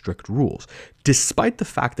clear and strict rules. Despite the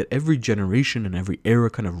fact that every generation and every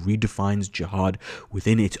era kind of redefines jihad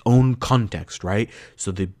within its own context, right?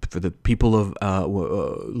 So for the people of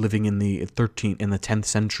living in the 10th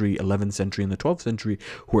century, 11th century, and the 12th century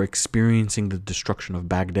who are experiencing the destruction of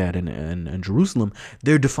Baghdad and Jerusalem,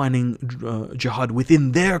 they're defining jihad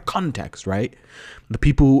within their context, right? The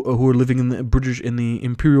people who are living in the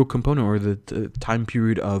imperial component or the time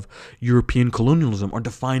period of European colonialism are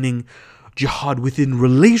defining jihad within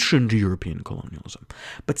relation to European colonialism.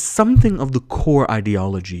 But something of the core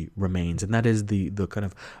ideology remains, and that is the kind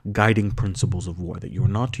of guiding principles of war, that you are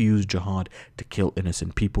not to use jihad to kill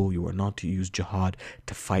innocent people, you are not to use jihad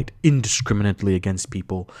to fight indiscriminately against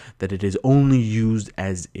people, that it is only used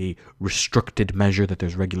as a restricted measure, that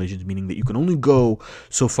there's regulations, meaning that you can only go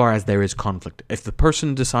so far as there is conflict. If the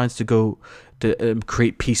person decides to go to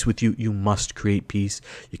create peace with you, you must create peace.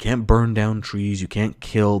 You can't burn down trees, you can't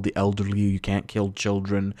kill the elderly, you can't kill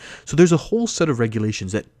children. So there's a whole set of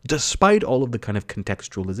regulations that, despite all of the kind of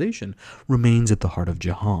contextualization, remains at the heart of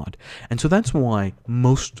jihad. And so that's why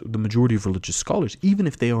the majority of religious scholars, even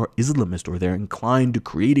if they are Islamist or they're inclined to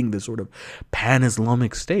creating this sort of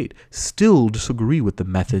pan-Islamic state, still disagree with the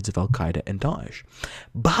methods of Al-Qaeda and Daesh.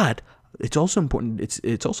 But it's also important,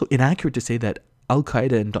 it's also inaccurate to say that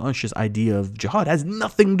Al-Qaeda and Daesh's idea of jihad has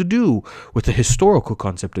nothing to do with the historical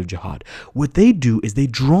concept of jihad. What they do is they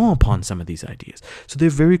draw upon some of these ideas. So they're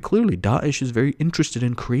very clearly, Daesh is very interested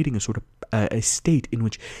in creating a sort of a state in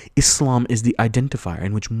which Islam is the identifier,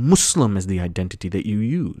 in which Muslim is the identity that you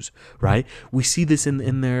use, right? We see this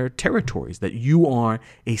in their territories, that you are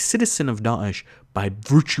a citizen of Daesh by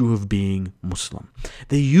virtue of being Muslim.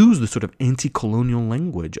 They use the sort of anti-colonial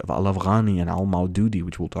language of Al-Afghani and Al-Maududi,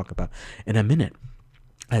 which we'll talk about in a minute,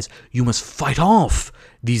 as you must fight off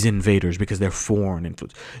these invaders because they're foreign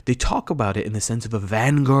influence. They talk about it in the sense of a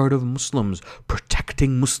vanguard of Muslims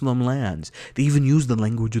protecting Muslim lands. They even use the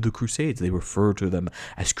language of the Crusades. They refer to them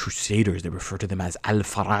as crusaders. They refer to them as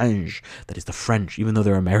Al-Faranj, that is the French, even though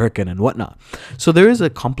they're American and whatnot. So there is a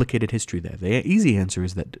complicated history there. The easy answer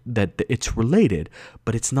is that it's related,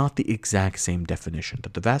 but it's not the exact same definition.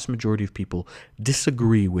 That the vast majority of people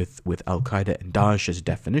disagree with Al-Qaeda and Daesh's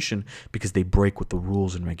definition because they break with the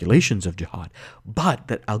rules and regulations of jihad. But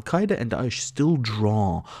that Al-Qaeda and Daesh still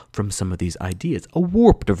draw from some of these ideas, a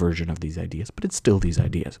warped version of these ideas, but it's still these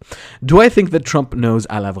ideas. Do I think that Trump knows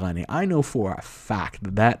Al-Afghani? I know for a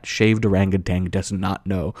fact that shaved orangutan does not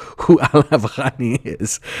know who Al-Afghani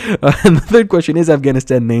is. And the third question, is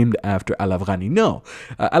Afghanistan named after Al-Afghani? No.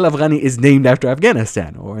 Al-Afghani is named after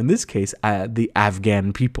Afghanistan, or in this case, the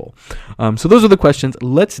Afghan people. So those are the questions.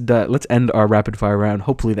 Let's end our rapid fire round.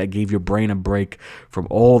 Hopefully that gave your brain a break from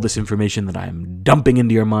all this information that I'm dumping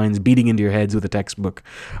into your minds, beating into your heads with a textbook,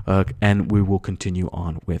 and we will continue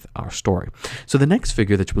on with our story. So the next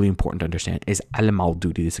figure that's really important to understand is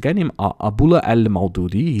Al-Maududi. This is a guy named Abdullah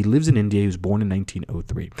Al-Maududi. He lives in India. He was born in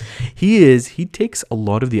 1903. He takes a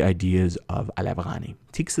lot of the ideas of Al-Afghani.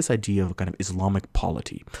 takes this idea of a kind of Islamic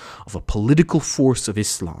polity, of a political force of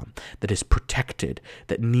Islam that is protected,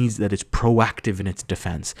 that is proactive in its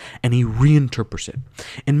defense, and he reinterprets it.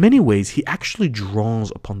 In many ways, he actually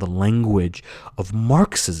draws upon the language of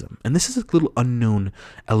Marxism, and this is a little unknown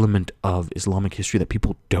element of Islamic history that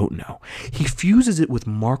people don't know. He fuses it with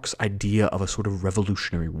Marx's idea of a sort of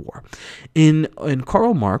revolutionary war. In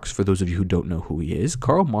Karl Marx, for those of you who don't know who he is,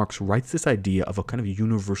 Karl Marx writes this idea of a kind of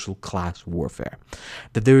universal class warfare,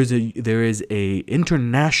 that there is a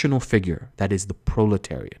international figure, that is the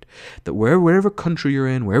proletariat, that wherever country you're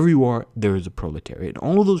in, wherever you are, there is a proletariat, and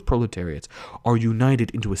all of those proletariats are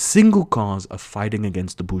united into a single cause of fighting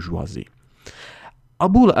against the bourgeoisie.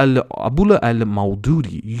 Abdullah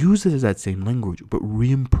al-Maududi uses that same language but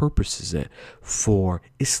repurposes it for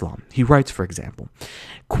Islam. He writes, for example,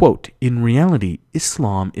 quote, "In reality,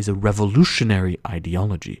 Islam is a revolutionary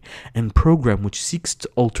ideology and program which seeks to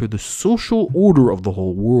alter the social order of the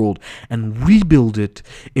whole world and rebuild it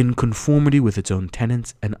in conformity with its own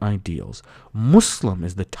tenets and ideals. Muslim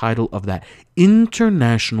is the title of that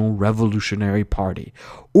international revolutionary party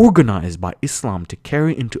organized by Islam to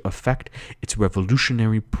carry into effect its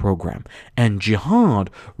revolutionary program, and jihad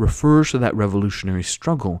refers to that revolutionary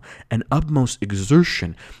struggle and utmost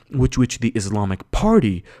exertion which the Islamic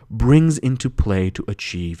party brings into play to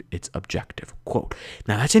achieve its objective." Quote.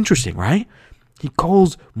 Now that's interesting, right? He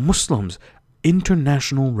calls Muslims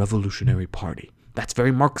International Revolutionary Party. That's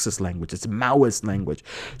very Marxist language. It's Maoist language.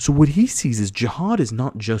 So what he sees is jihad is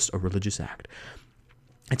not just a religious act.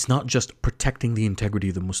 It's not just protecting the integrity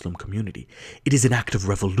of the Muslim community. It is an act of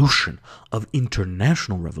revolution, of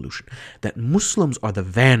international revolution, that Muslims are the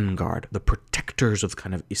vanguard, the protectors of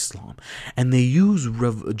kind of Islam. And they use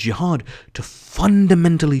jihad to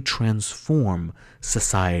fundamentally transform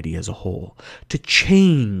society as a whole, to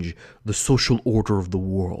change the social order of the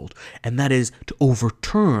world, and that is to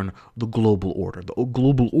overturn the global order. The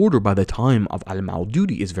global order by the time of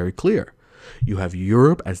al-Maududi is very clear. You have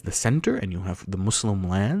Europe as the center, and you have the Muslim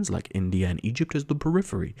lands like India and Egypt as the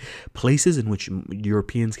periphery, places in which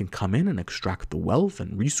Europeans can come in and extract the wealth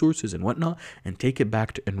and resources and whatnot and take it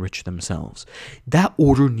back to enrich themselves. That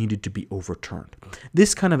order needed to be overturned.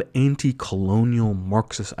 This kind of anti-colonial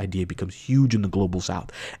Marxist idea becomes huge in the global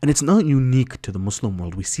south, and it's not unique to the Muslim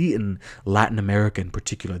world. We see in Latin America in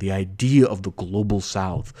particular the idea of the global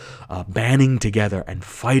south banding together and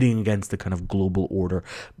fighting against the kind of global order.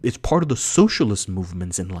 It's part of the socialist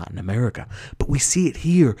movements in Latin America, but we see it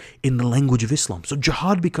here in the language of Islam. So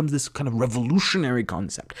jihad becomes this kind of revolutionary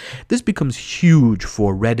concept. This becomes huge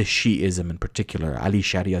for Red Shi'ism in particular, Ali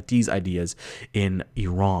Shariati's ideas in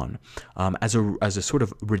Iran, as a sort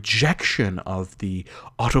of rejection of the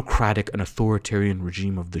autocratic and authoritarian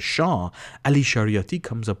regime of the Shah. Ali Shariati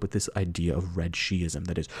comes up with this idea of Red Shi'ism,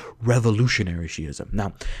 that is revolutionary Shi'ism.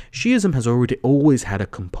 Now, Shi'ism has always had a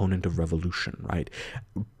component of revolution, right?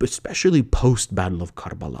 Especially post-Battle of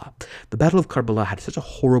Karbala. The Battle of Karbala had such a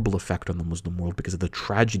horrible effect on the Muslim world because of the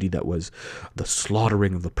tragedy that was the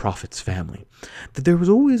slaughtering of the Prophet's family, that there was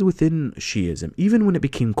always within Shi'ism, even when it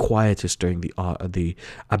became quietist during the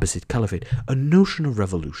Abbasid Caliphate, a notion of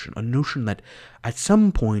revolution, a notion that at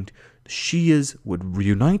some point Shias would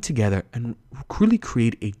reunite together and really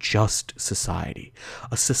create a just society,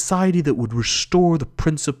 a society that would restore the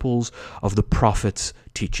principles of the Prophet's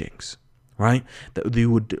teachings. Right? That you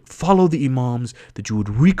would follow the Imams, that you would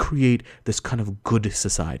recreate this kind of good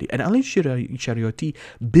society. And Ali Shariati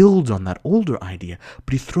builds on that older idea,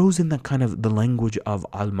 but he throws in that kind of the language of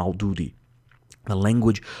al-Maududi, the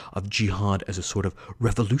language of jihad as a sort of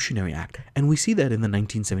revolutionary act. And we see that in the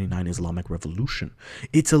 1979 Islamic Revolution.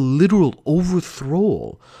 It's a literal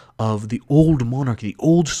overthrow of the old monarchy, the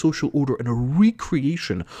old social order, and a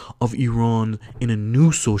recreation of Iran in a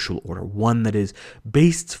new social order, one that is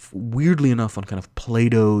based, weirdly enough, on kind of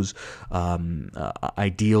Plato's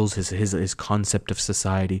ideals, his concept of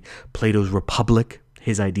society, Plato's Republic,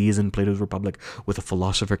 his ideas in Plato's Republic, with a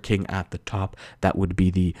philosopher king at the top. That would be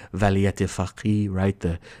the Valiyat Faqih, right?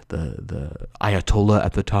 The Ayatollah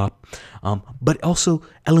at the top. But also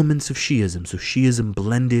elements of Shi'ism. So Shi'ism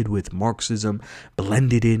blended with Marxism,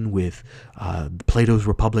 blended in with Plato's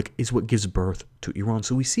Republic, is what gives birth to Iran.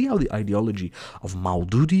 So we see how the ideology of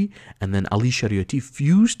Maududi and then Ali Shariati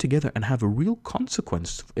fuse together and have a real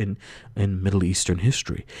consequence in Middle Eastern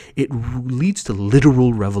history. It leads to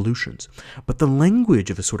literal revolutions. But the language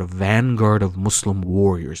of a sort of vanguard of Muslim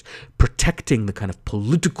warriors protecting the kind of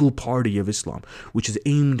political party of Islam, which is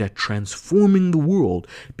aimed at transforming the world,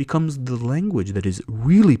 becomes the language that is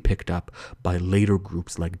really picked up by later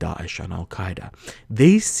groups like Daesh and Al-Qaeda.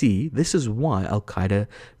 They see, this is why Al-Qaeda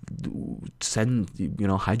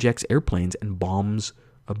hijacks airplanes and bombs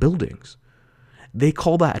buildings. They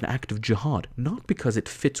call that an act of jihad, not because it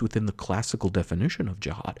fits within the classical definition of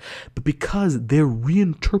jihad, but because they're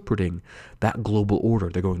reinterpreting that global order.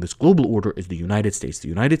 They're going, this global order is the United States. The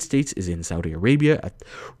United States is in Saudi Arabia,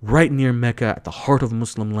 right near Mecca, at the heart of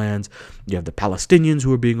Muslim lands. You have the Palestinians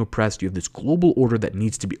who are being oppressed. You have this global order that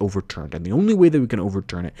needs to be overturned. And the only way that we can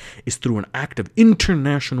overturn it is through an act of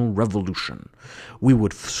international revolution. We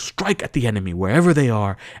would strike at the enemy wherever they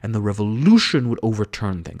are, and the revolution would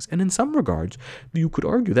overturn things. And in some regards, you could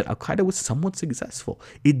argue that Al-Qaeda was somewhat successful.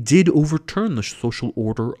 It did overturn the social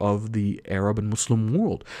order of the Arab and Muslim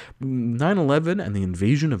world. 9/11 and the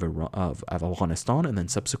invasion of Afghanistan, and then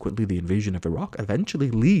subsequently the invasion of Iraq, eventually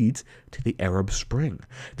leads to the Arab Spring.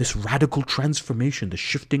 This radical transformation, the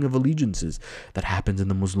shifting of allegiances that happens in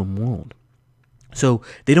the Muslim world. So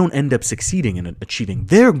they don't end up succeeding in achieving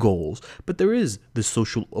their goals, but there is this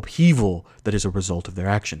social upheaval that is a result of their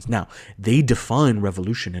actions. Now, they define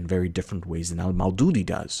revolution in very different ways than al-Maududi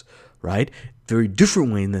does, right? Very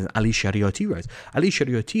different way than Ali Shariati writes. Ali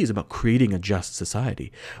Shariati is about creating a just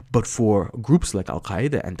society. But for groups like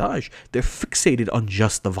Al-Qaeda and Daesh, they're fixated on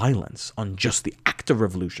just the violence, on just the act of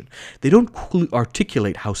revolution. They don't fully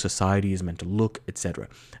articulate how society is meant to look, etc.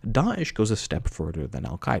 Daesh goes a step further than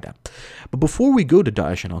Al-Qaeda. But before we go to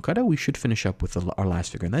Daesh and Al-Qaeda, we should finish up with our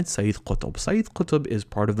last figure, and that's Sayyid Qutb. Sayyid Qutb is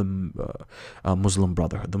part of the Muslim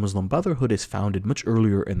Brotherhood. The Muslim Brotherhood is founded much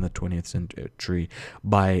earlier in the 20th century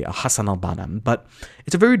by Hassan al-Banna. But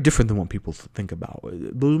it's very different than what people think about.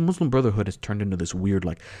 The Muslim Brotherhood has turned into this weird,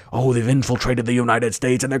 like, oh, they've infiltrated the United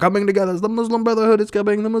States and they're coming together. The Muslim Brotherhood is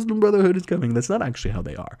coming. The Muslim Brotherhood is coming. That's not actually how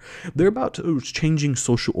they are. They're about changing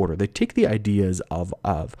social order. They take the ideas of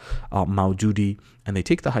Maududi, and they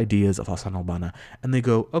take the ideas of Hassan al-Banna, and they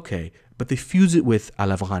go, okay, but they fuse it with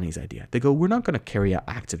al-Afghani's idea. They go, we're not going to carry out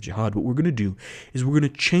acts of jihad. What we're going to do is we're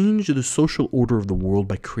going to change the social order of the world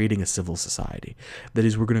by creating a civil society. That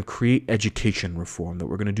is, we're going to create education reform, that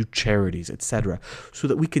we're going to do charities, etc., so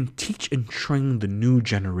that we can teach and train the new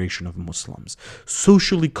generation of Muslims,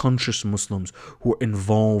 socially conscious Muslims who are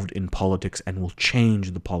involved in politics and will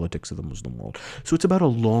change the politics of the Muslim world. So it's about a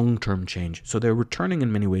long-term change. So they're returning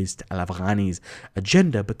in many ways to al-Afghani's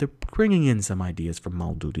agenda, but they're bringing in some ideas from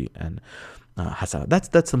Maududi and Hassan. That's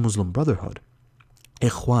the Muslim Brotherhood.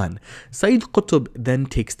 Ikhwan. Sayyid Qutb then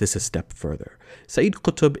takes this a step further. Sayyid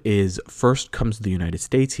Qutb comes to the United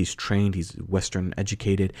States. He's trained, he's Western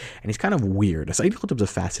educated, and he's kind of weird. Sayyid Qutb's a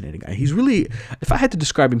fascinating guy. He's really, if I had to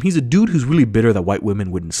describe him, he's a dude who's really bitter that white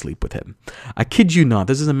women wouldn't sleep with him. I kid you not.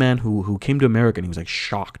 This is a man who came to America and he was like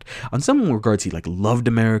shocked. On some regards, he like loved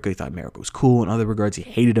America. He thought America was cool. In other regards, he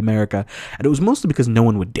hated America. And it was mostly because no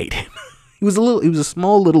one would date him. He was a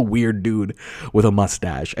small little weird dude with a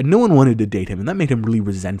mustache, and no one wanted to date him, and that made him really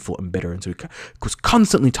resentful and bitter. And so he was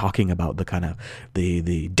constantly talking about the kind of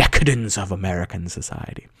the decadence of American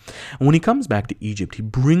society. And when he comes back to Egypt, he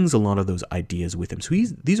brings a lot of those ideas with him. So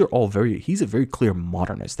he's a very clear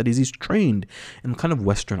modernist. That is, he's trained in kind of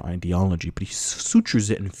Western ideology, but he sutures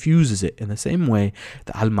it and fuses it in the same way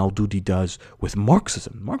that al-Maududi does with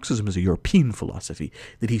Marxism. Marxism is a European philosophy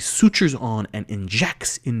that he sutures on and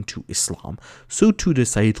injects into Islam. So too does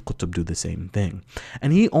Sayyid Qutb do the same thing.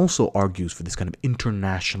 And he also argues for this kind of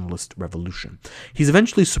internationalist revolution. He's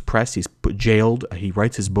eventually suppressed, he's jailed. He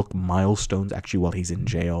writes his book Milestones actually while he's in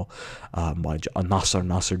jail.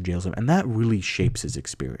 Nasser jails him, and that really shapes his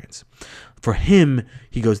experience. For him,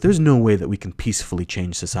 he goes, there's no way that we can peacefully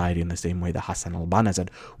change society in the same way that Hassan al-Banna said.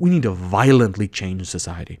 We need to violently change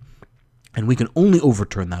society. And we can only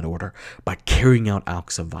overturn that order by carrying out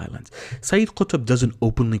acts of violence. Sayyid Qutb doesn't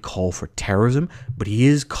openly call for terrorism, but he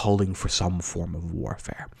is calling for some form of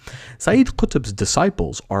warfare. Sayyid Qutb's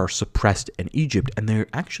disciples are suppressed in Egypt, and they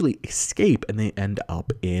actually escape, and they end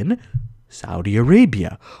up in Saudi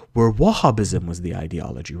Arabia, where Wahhabism was the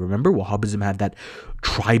ideology. Remember, Wahhabism had that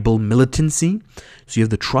tribal militancy. So you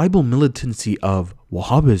have the tribal militancy of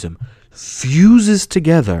Wahhabism fuses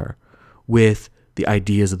together with the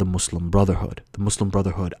ideas of the Muslim Brotherhood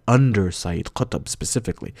under Sayyid Qutb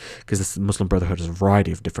specifically, because the Muslim Brotherhood has a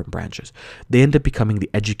variety of different branches. They end up becoming the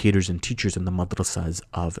educators and teachers in the madrasas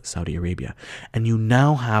of Saudi Arabia. And you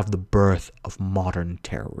now have the birth of modern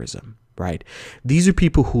terrorism. Right? These are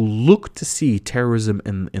people who look to see terrorism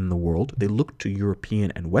in the world. They look to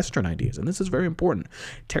European and Western ideas. And this is very important.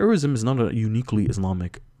 Terrorism is not a uniquely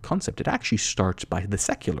Islamic concept. It actually starts by the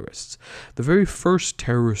secularists. The very first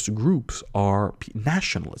terrorist groups are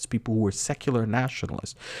nationalists, people who are secular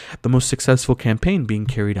nationalists. The most successful campaign being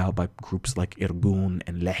carried out by groups like Irgun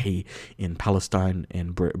and Lehi in Palestine,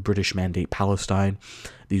 in British Mandate Palestine.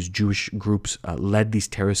 These Jewish groups led these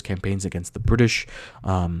terrorist campaigns against the British,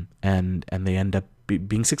 and they end up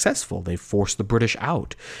being successful. They forced the British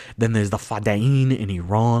out. Then there's the Fadain in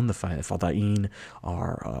Iran. The Fadain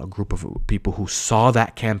are a group of people who saw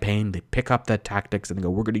that campaign. They pick up that tactics and they go,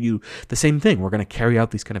 we're going to do the same thing. We're going to carry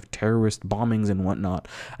out these kind of terrorist bombings and whatnot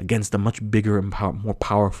against a much bigger and more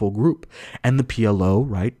powerful group. And the PLO,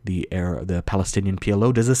 right, the Palestinian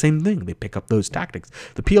PLO does the same thing. They pick up those tactics.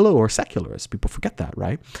 The PLO are secularists. People forget that,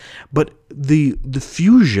 right? But the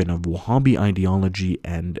fusion of Wahhabi ideology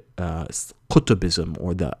and Qutbism,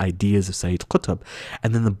 or the ideas of Sayyid Qutb,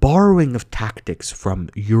 and then the borrowing of tactics from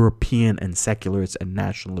European and secularist and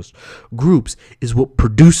nationalist groups is what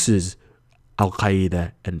produces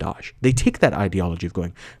Al-Qaeda and Daesh. They take that ideology of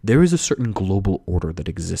going, there is a certain global order that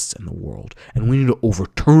exists in the world, and we need to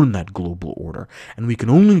overturn that global order, and we can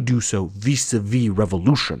only do so vis-a-vis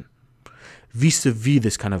revolution, vis-a-vis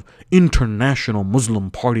this kind of international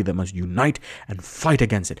Muslim party that must unite and fight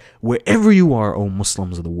against it. Wherever you are, O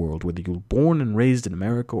Muslims of the world, whether you were born and raised in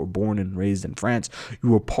America or born and raised in France,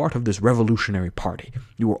 you are part of this revolutionary party.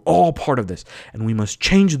 You are all part of this, and we must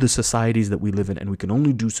change the societies that we live in, and we can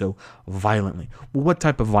only do so violently. Well, what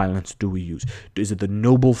type of violence do we use? Is it the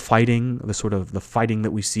noble fighting, the sort of the fighting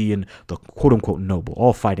that we see in the quote-unquote noble?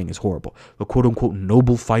 All fighting is horrible. The quote-unquote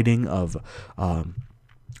noble fighting of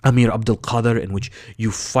Amir Abdul Qadir, in which you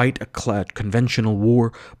fight a conventional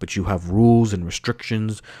war, but you have rules and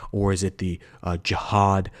restrictions? Or is it the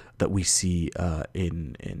jihad that we see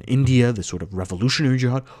in India, the sort of revolutionary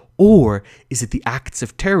jihad? Or is it the acts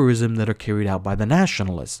of terrorism that are carried out by the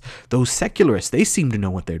nationalists? Those secularists, they seem to know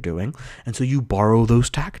what they're doing, and so you borrow those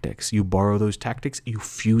tactics. You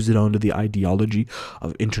fuse it onto the ideology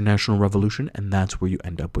of international revolution, and that's where you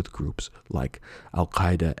end up with groups like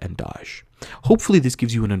Al-Qaeda and Daesh. Hopefully this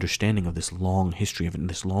gives you an understanding of this long history, of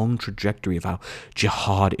this long trajectory of how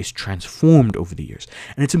jihad is transformed over the years.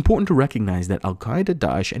 And it's important to recognize that Al-Qaeda,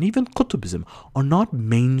 Daesh, and even Qutbism are not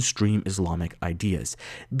mainstream Islamic ideas.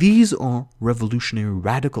 These are revolutionary,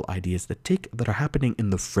 radical ideas that are happening in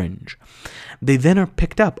the fringe. They then are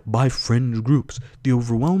picked up by fringe groups. The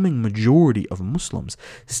overwhelming majority of Muslims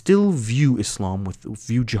still view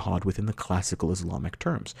view jihad within the classical Islamic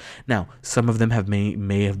terms. Now, some of them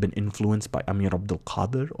may have been influenced by Amir Abdul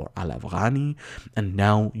Qadir or Al-Afghani, and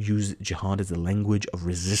now use jihad as a language of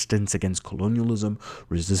resistance against colonialism,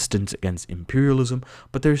 resistance against imperialism,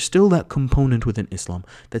 but there's still that component within Islam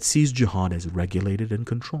that sees jihad as regulated and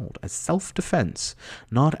controlled, as self-defense,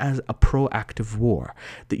 not as a proactive war,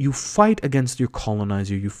 that you fight against your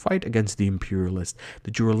colonizer, you fight against the imperialist,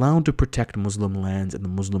 that you're allowed to protect Muslim lands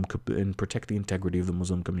and protect the integrity of the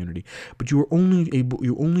Muslim community, but you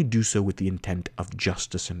only do so with the intent of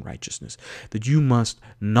justice and righteousness. That you must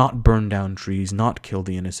not burn down trees, not kill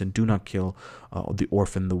the innocent, do not kill the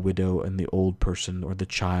orphan, the widow, and the old person or the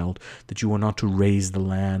child, that you are not to raise the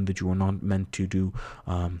land, that you are not meant to do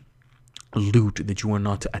loot, that you are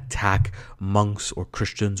not to attack monks or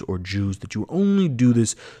Christians or Jews, that you only do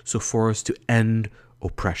this so far as to end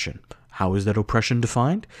oppression. How is that oppression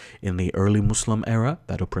defined? In the early Muslim era,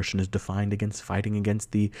 that oppression is defined against fighting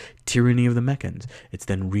against the tyranny of the Meccans. It's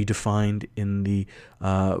then redefined in the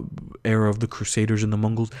era of the Crusaders and the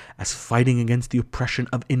Mongols as fighting against the oppression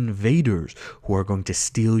of invaders who are going to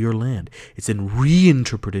steal your land. It's then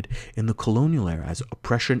reinterpreted in the colonial era as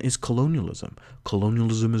oppression is colonialism.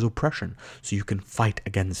 Colonialism is oppression, so you can fight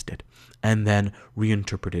against it. And then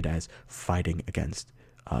reinterpreted as fighting against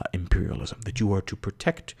imperialism, that you are to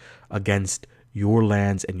protect against your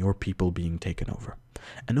lands and your people being taken over.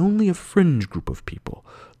 And only a fringe group of people,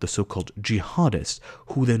 the so-called jihadists,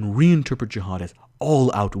 who then reinterpret jihad as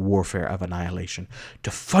all-out warfare of annihilation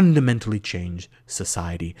to fundamentally change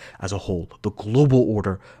society as a whole. The global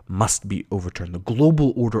order must be overturned. The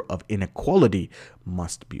global order of inequality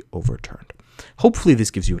must be overturned. Hopefully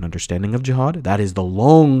this gives you an understanding of jihad. That is the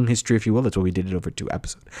long history, if you will. That's why we did it over 2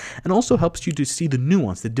 episodes. And also helps you to see the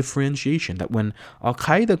nuance, the differentiation, that when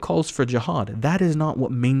Al-Qaeda calls for jihad, that is not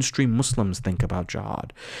what mainstream Muslims think about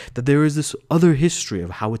jihad. That there is this other history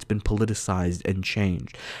of how it's been politicized and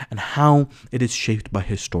changed, and how it is shaped by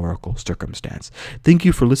historical circumstance. Thank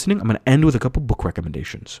you for listening. I'm going to end with a couple book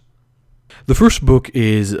recommendations. The first book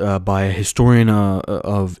is by a historian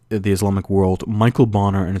of the Islamic world, Michael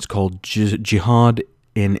Bonner, and it's called Jihad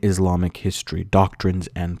in Islamic History, Doctrines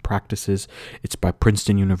and Practices. It's by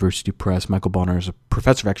Princeton University Press. Michael Bonner is a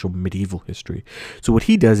professor of actual medieval history. So what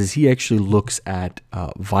he does is he actually looks at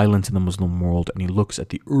violence in the Muslim world, and he looks at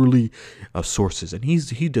the early sources, and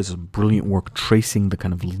he does some brilliant work tracing the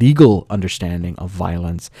kind of legal understanding of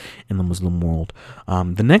violence in the Muslim world.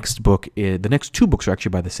 The next two books are actually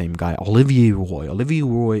by the same guy, Olivier Roy. Olivier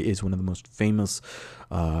Roy is one of the most famous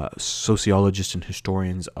sociologists and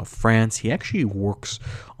historians of France. He actually works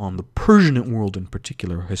on the Persian world in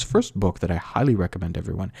particular. His first book that I highly recommend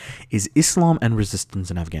everyone is Islam and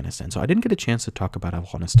Resistance in Afghanistan. So I didn't get a chance to talk about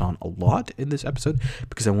Afghanistan a lot in this episode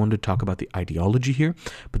because I wanted to talk about the ideology here.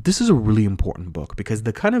 But this is a really important book because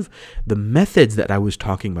the methods that I was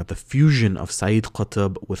talking about, the fusion of Sayyid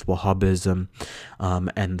Qutb with Wahhabism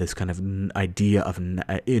and this kind of idea of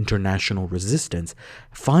international resistance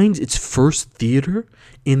finds its first theater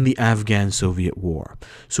in the Afghan-Soviet War.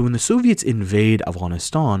 So when the Soviets invade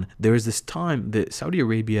Afghanistan, there is this time that Saudi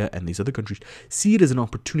Arabia and these other countries see it as an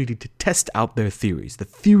opportunity to test out their theories, the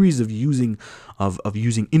theories of using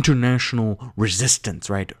international resistance,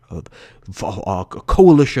 right? A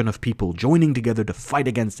coalition of people joining together to fight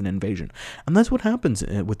against an invasion. And that's what happens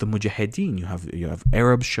with the Mujahideen. You have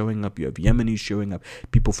Arabs showing up, you have Yemenis showing up,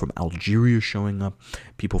 people from Algeria showing up,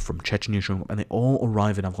 people from Chechnya showing up, and they all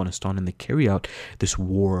arrive in Afghanistan and they carry out this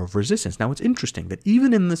war of resistance. Now, it's interesting that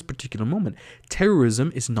even in this particular moment,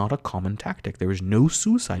 terrorism is not a common tactic. There is no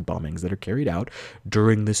suicide bombings that are carried out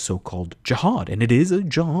during this so-called jihad, and it is a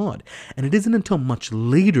jihad. And it isn't until much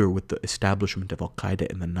later with the establishment of Al-Qaeda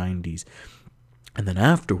in the 90s and then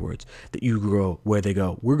afterwards that you grow where they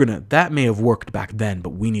go, that may have worked back then, but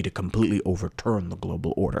we need to completely overturn the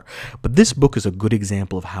global order. But this book is a good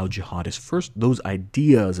example of how jihad is first, those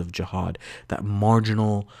ideas of jihad, that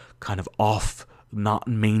marginal kind of off, not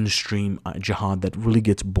mainstream jihad that really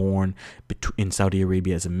gets born in Saudi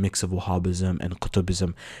Arabia as a mix of Wahhabism and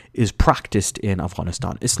Qutbism is practiced in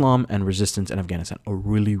Afghanistan. Islam and Resistance in Afghanistan, a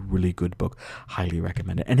really, really good book. Highly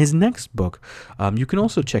recommend it. And his next book, you can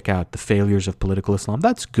also check out The Failures of Political Islam.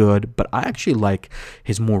 That's good, but I actually like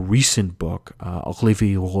his more recent book,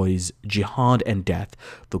 Olivier Roy's Jihad and Death,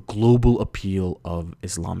 The Global Appeal of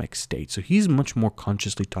Islamic State. So he's much more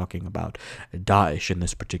consciously talking about Daesh in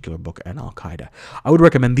this particular book and Al-Qaeda. I would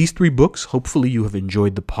recommend these 3 books. Hopefully you have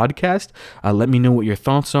enjoyed the podcast. Let me know what your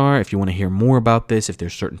thoughts are. If you want to hear more about this, if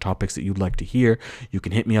there's certain topics that you'd like to hear, you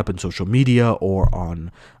can hit me up on social media or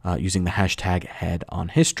on using the hashtag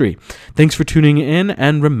 #HeadOnHistory. Thanks for tuning in,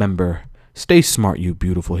 and remember, stay smart, you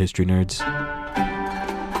beautiful history nerds.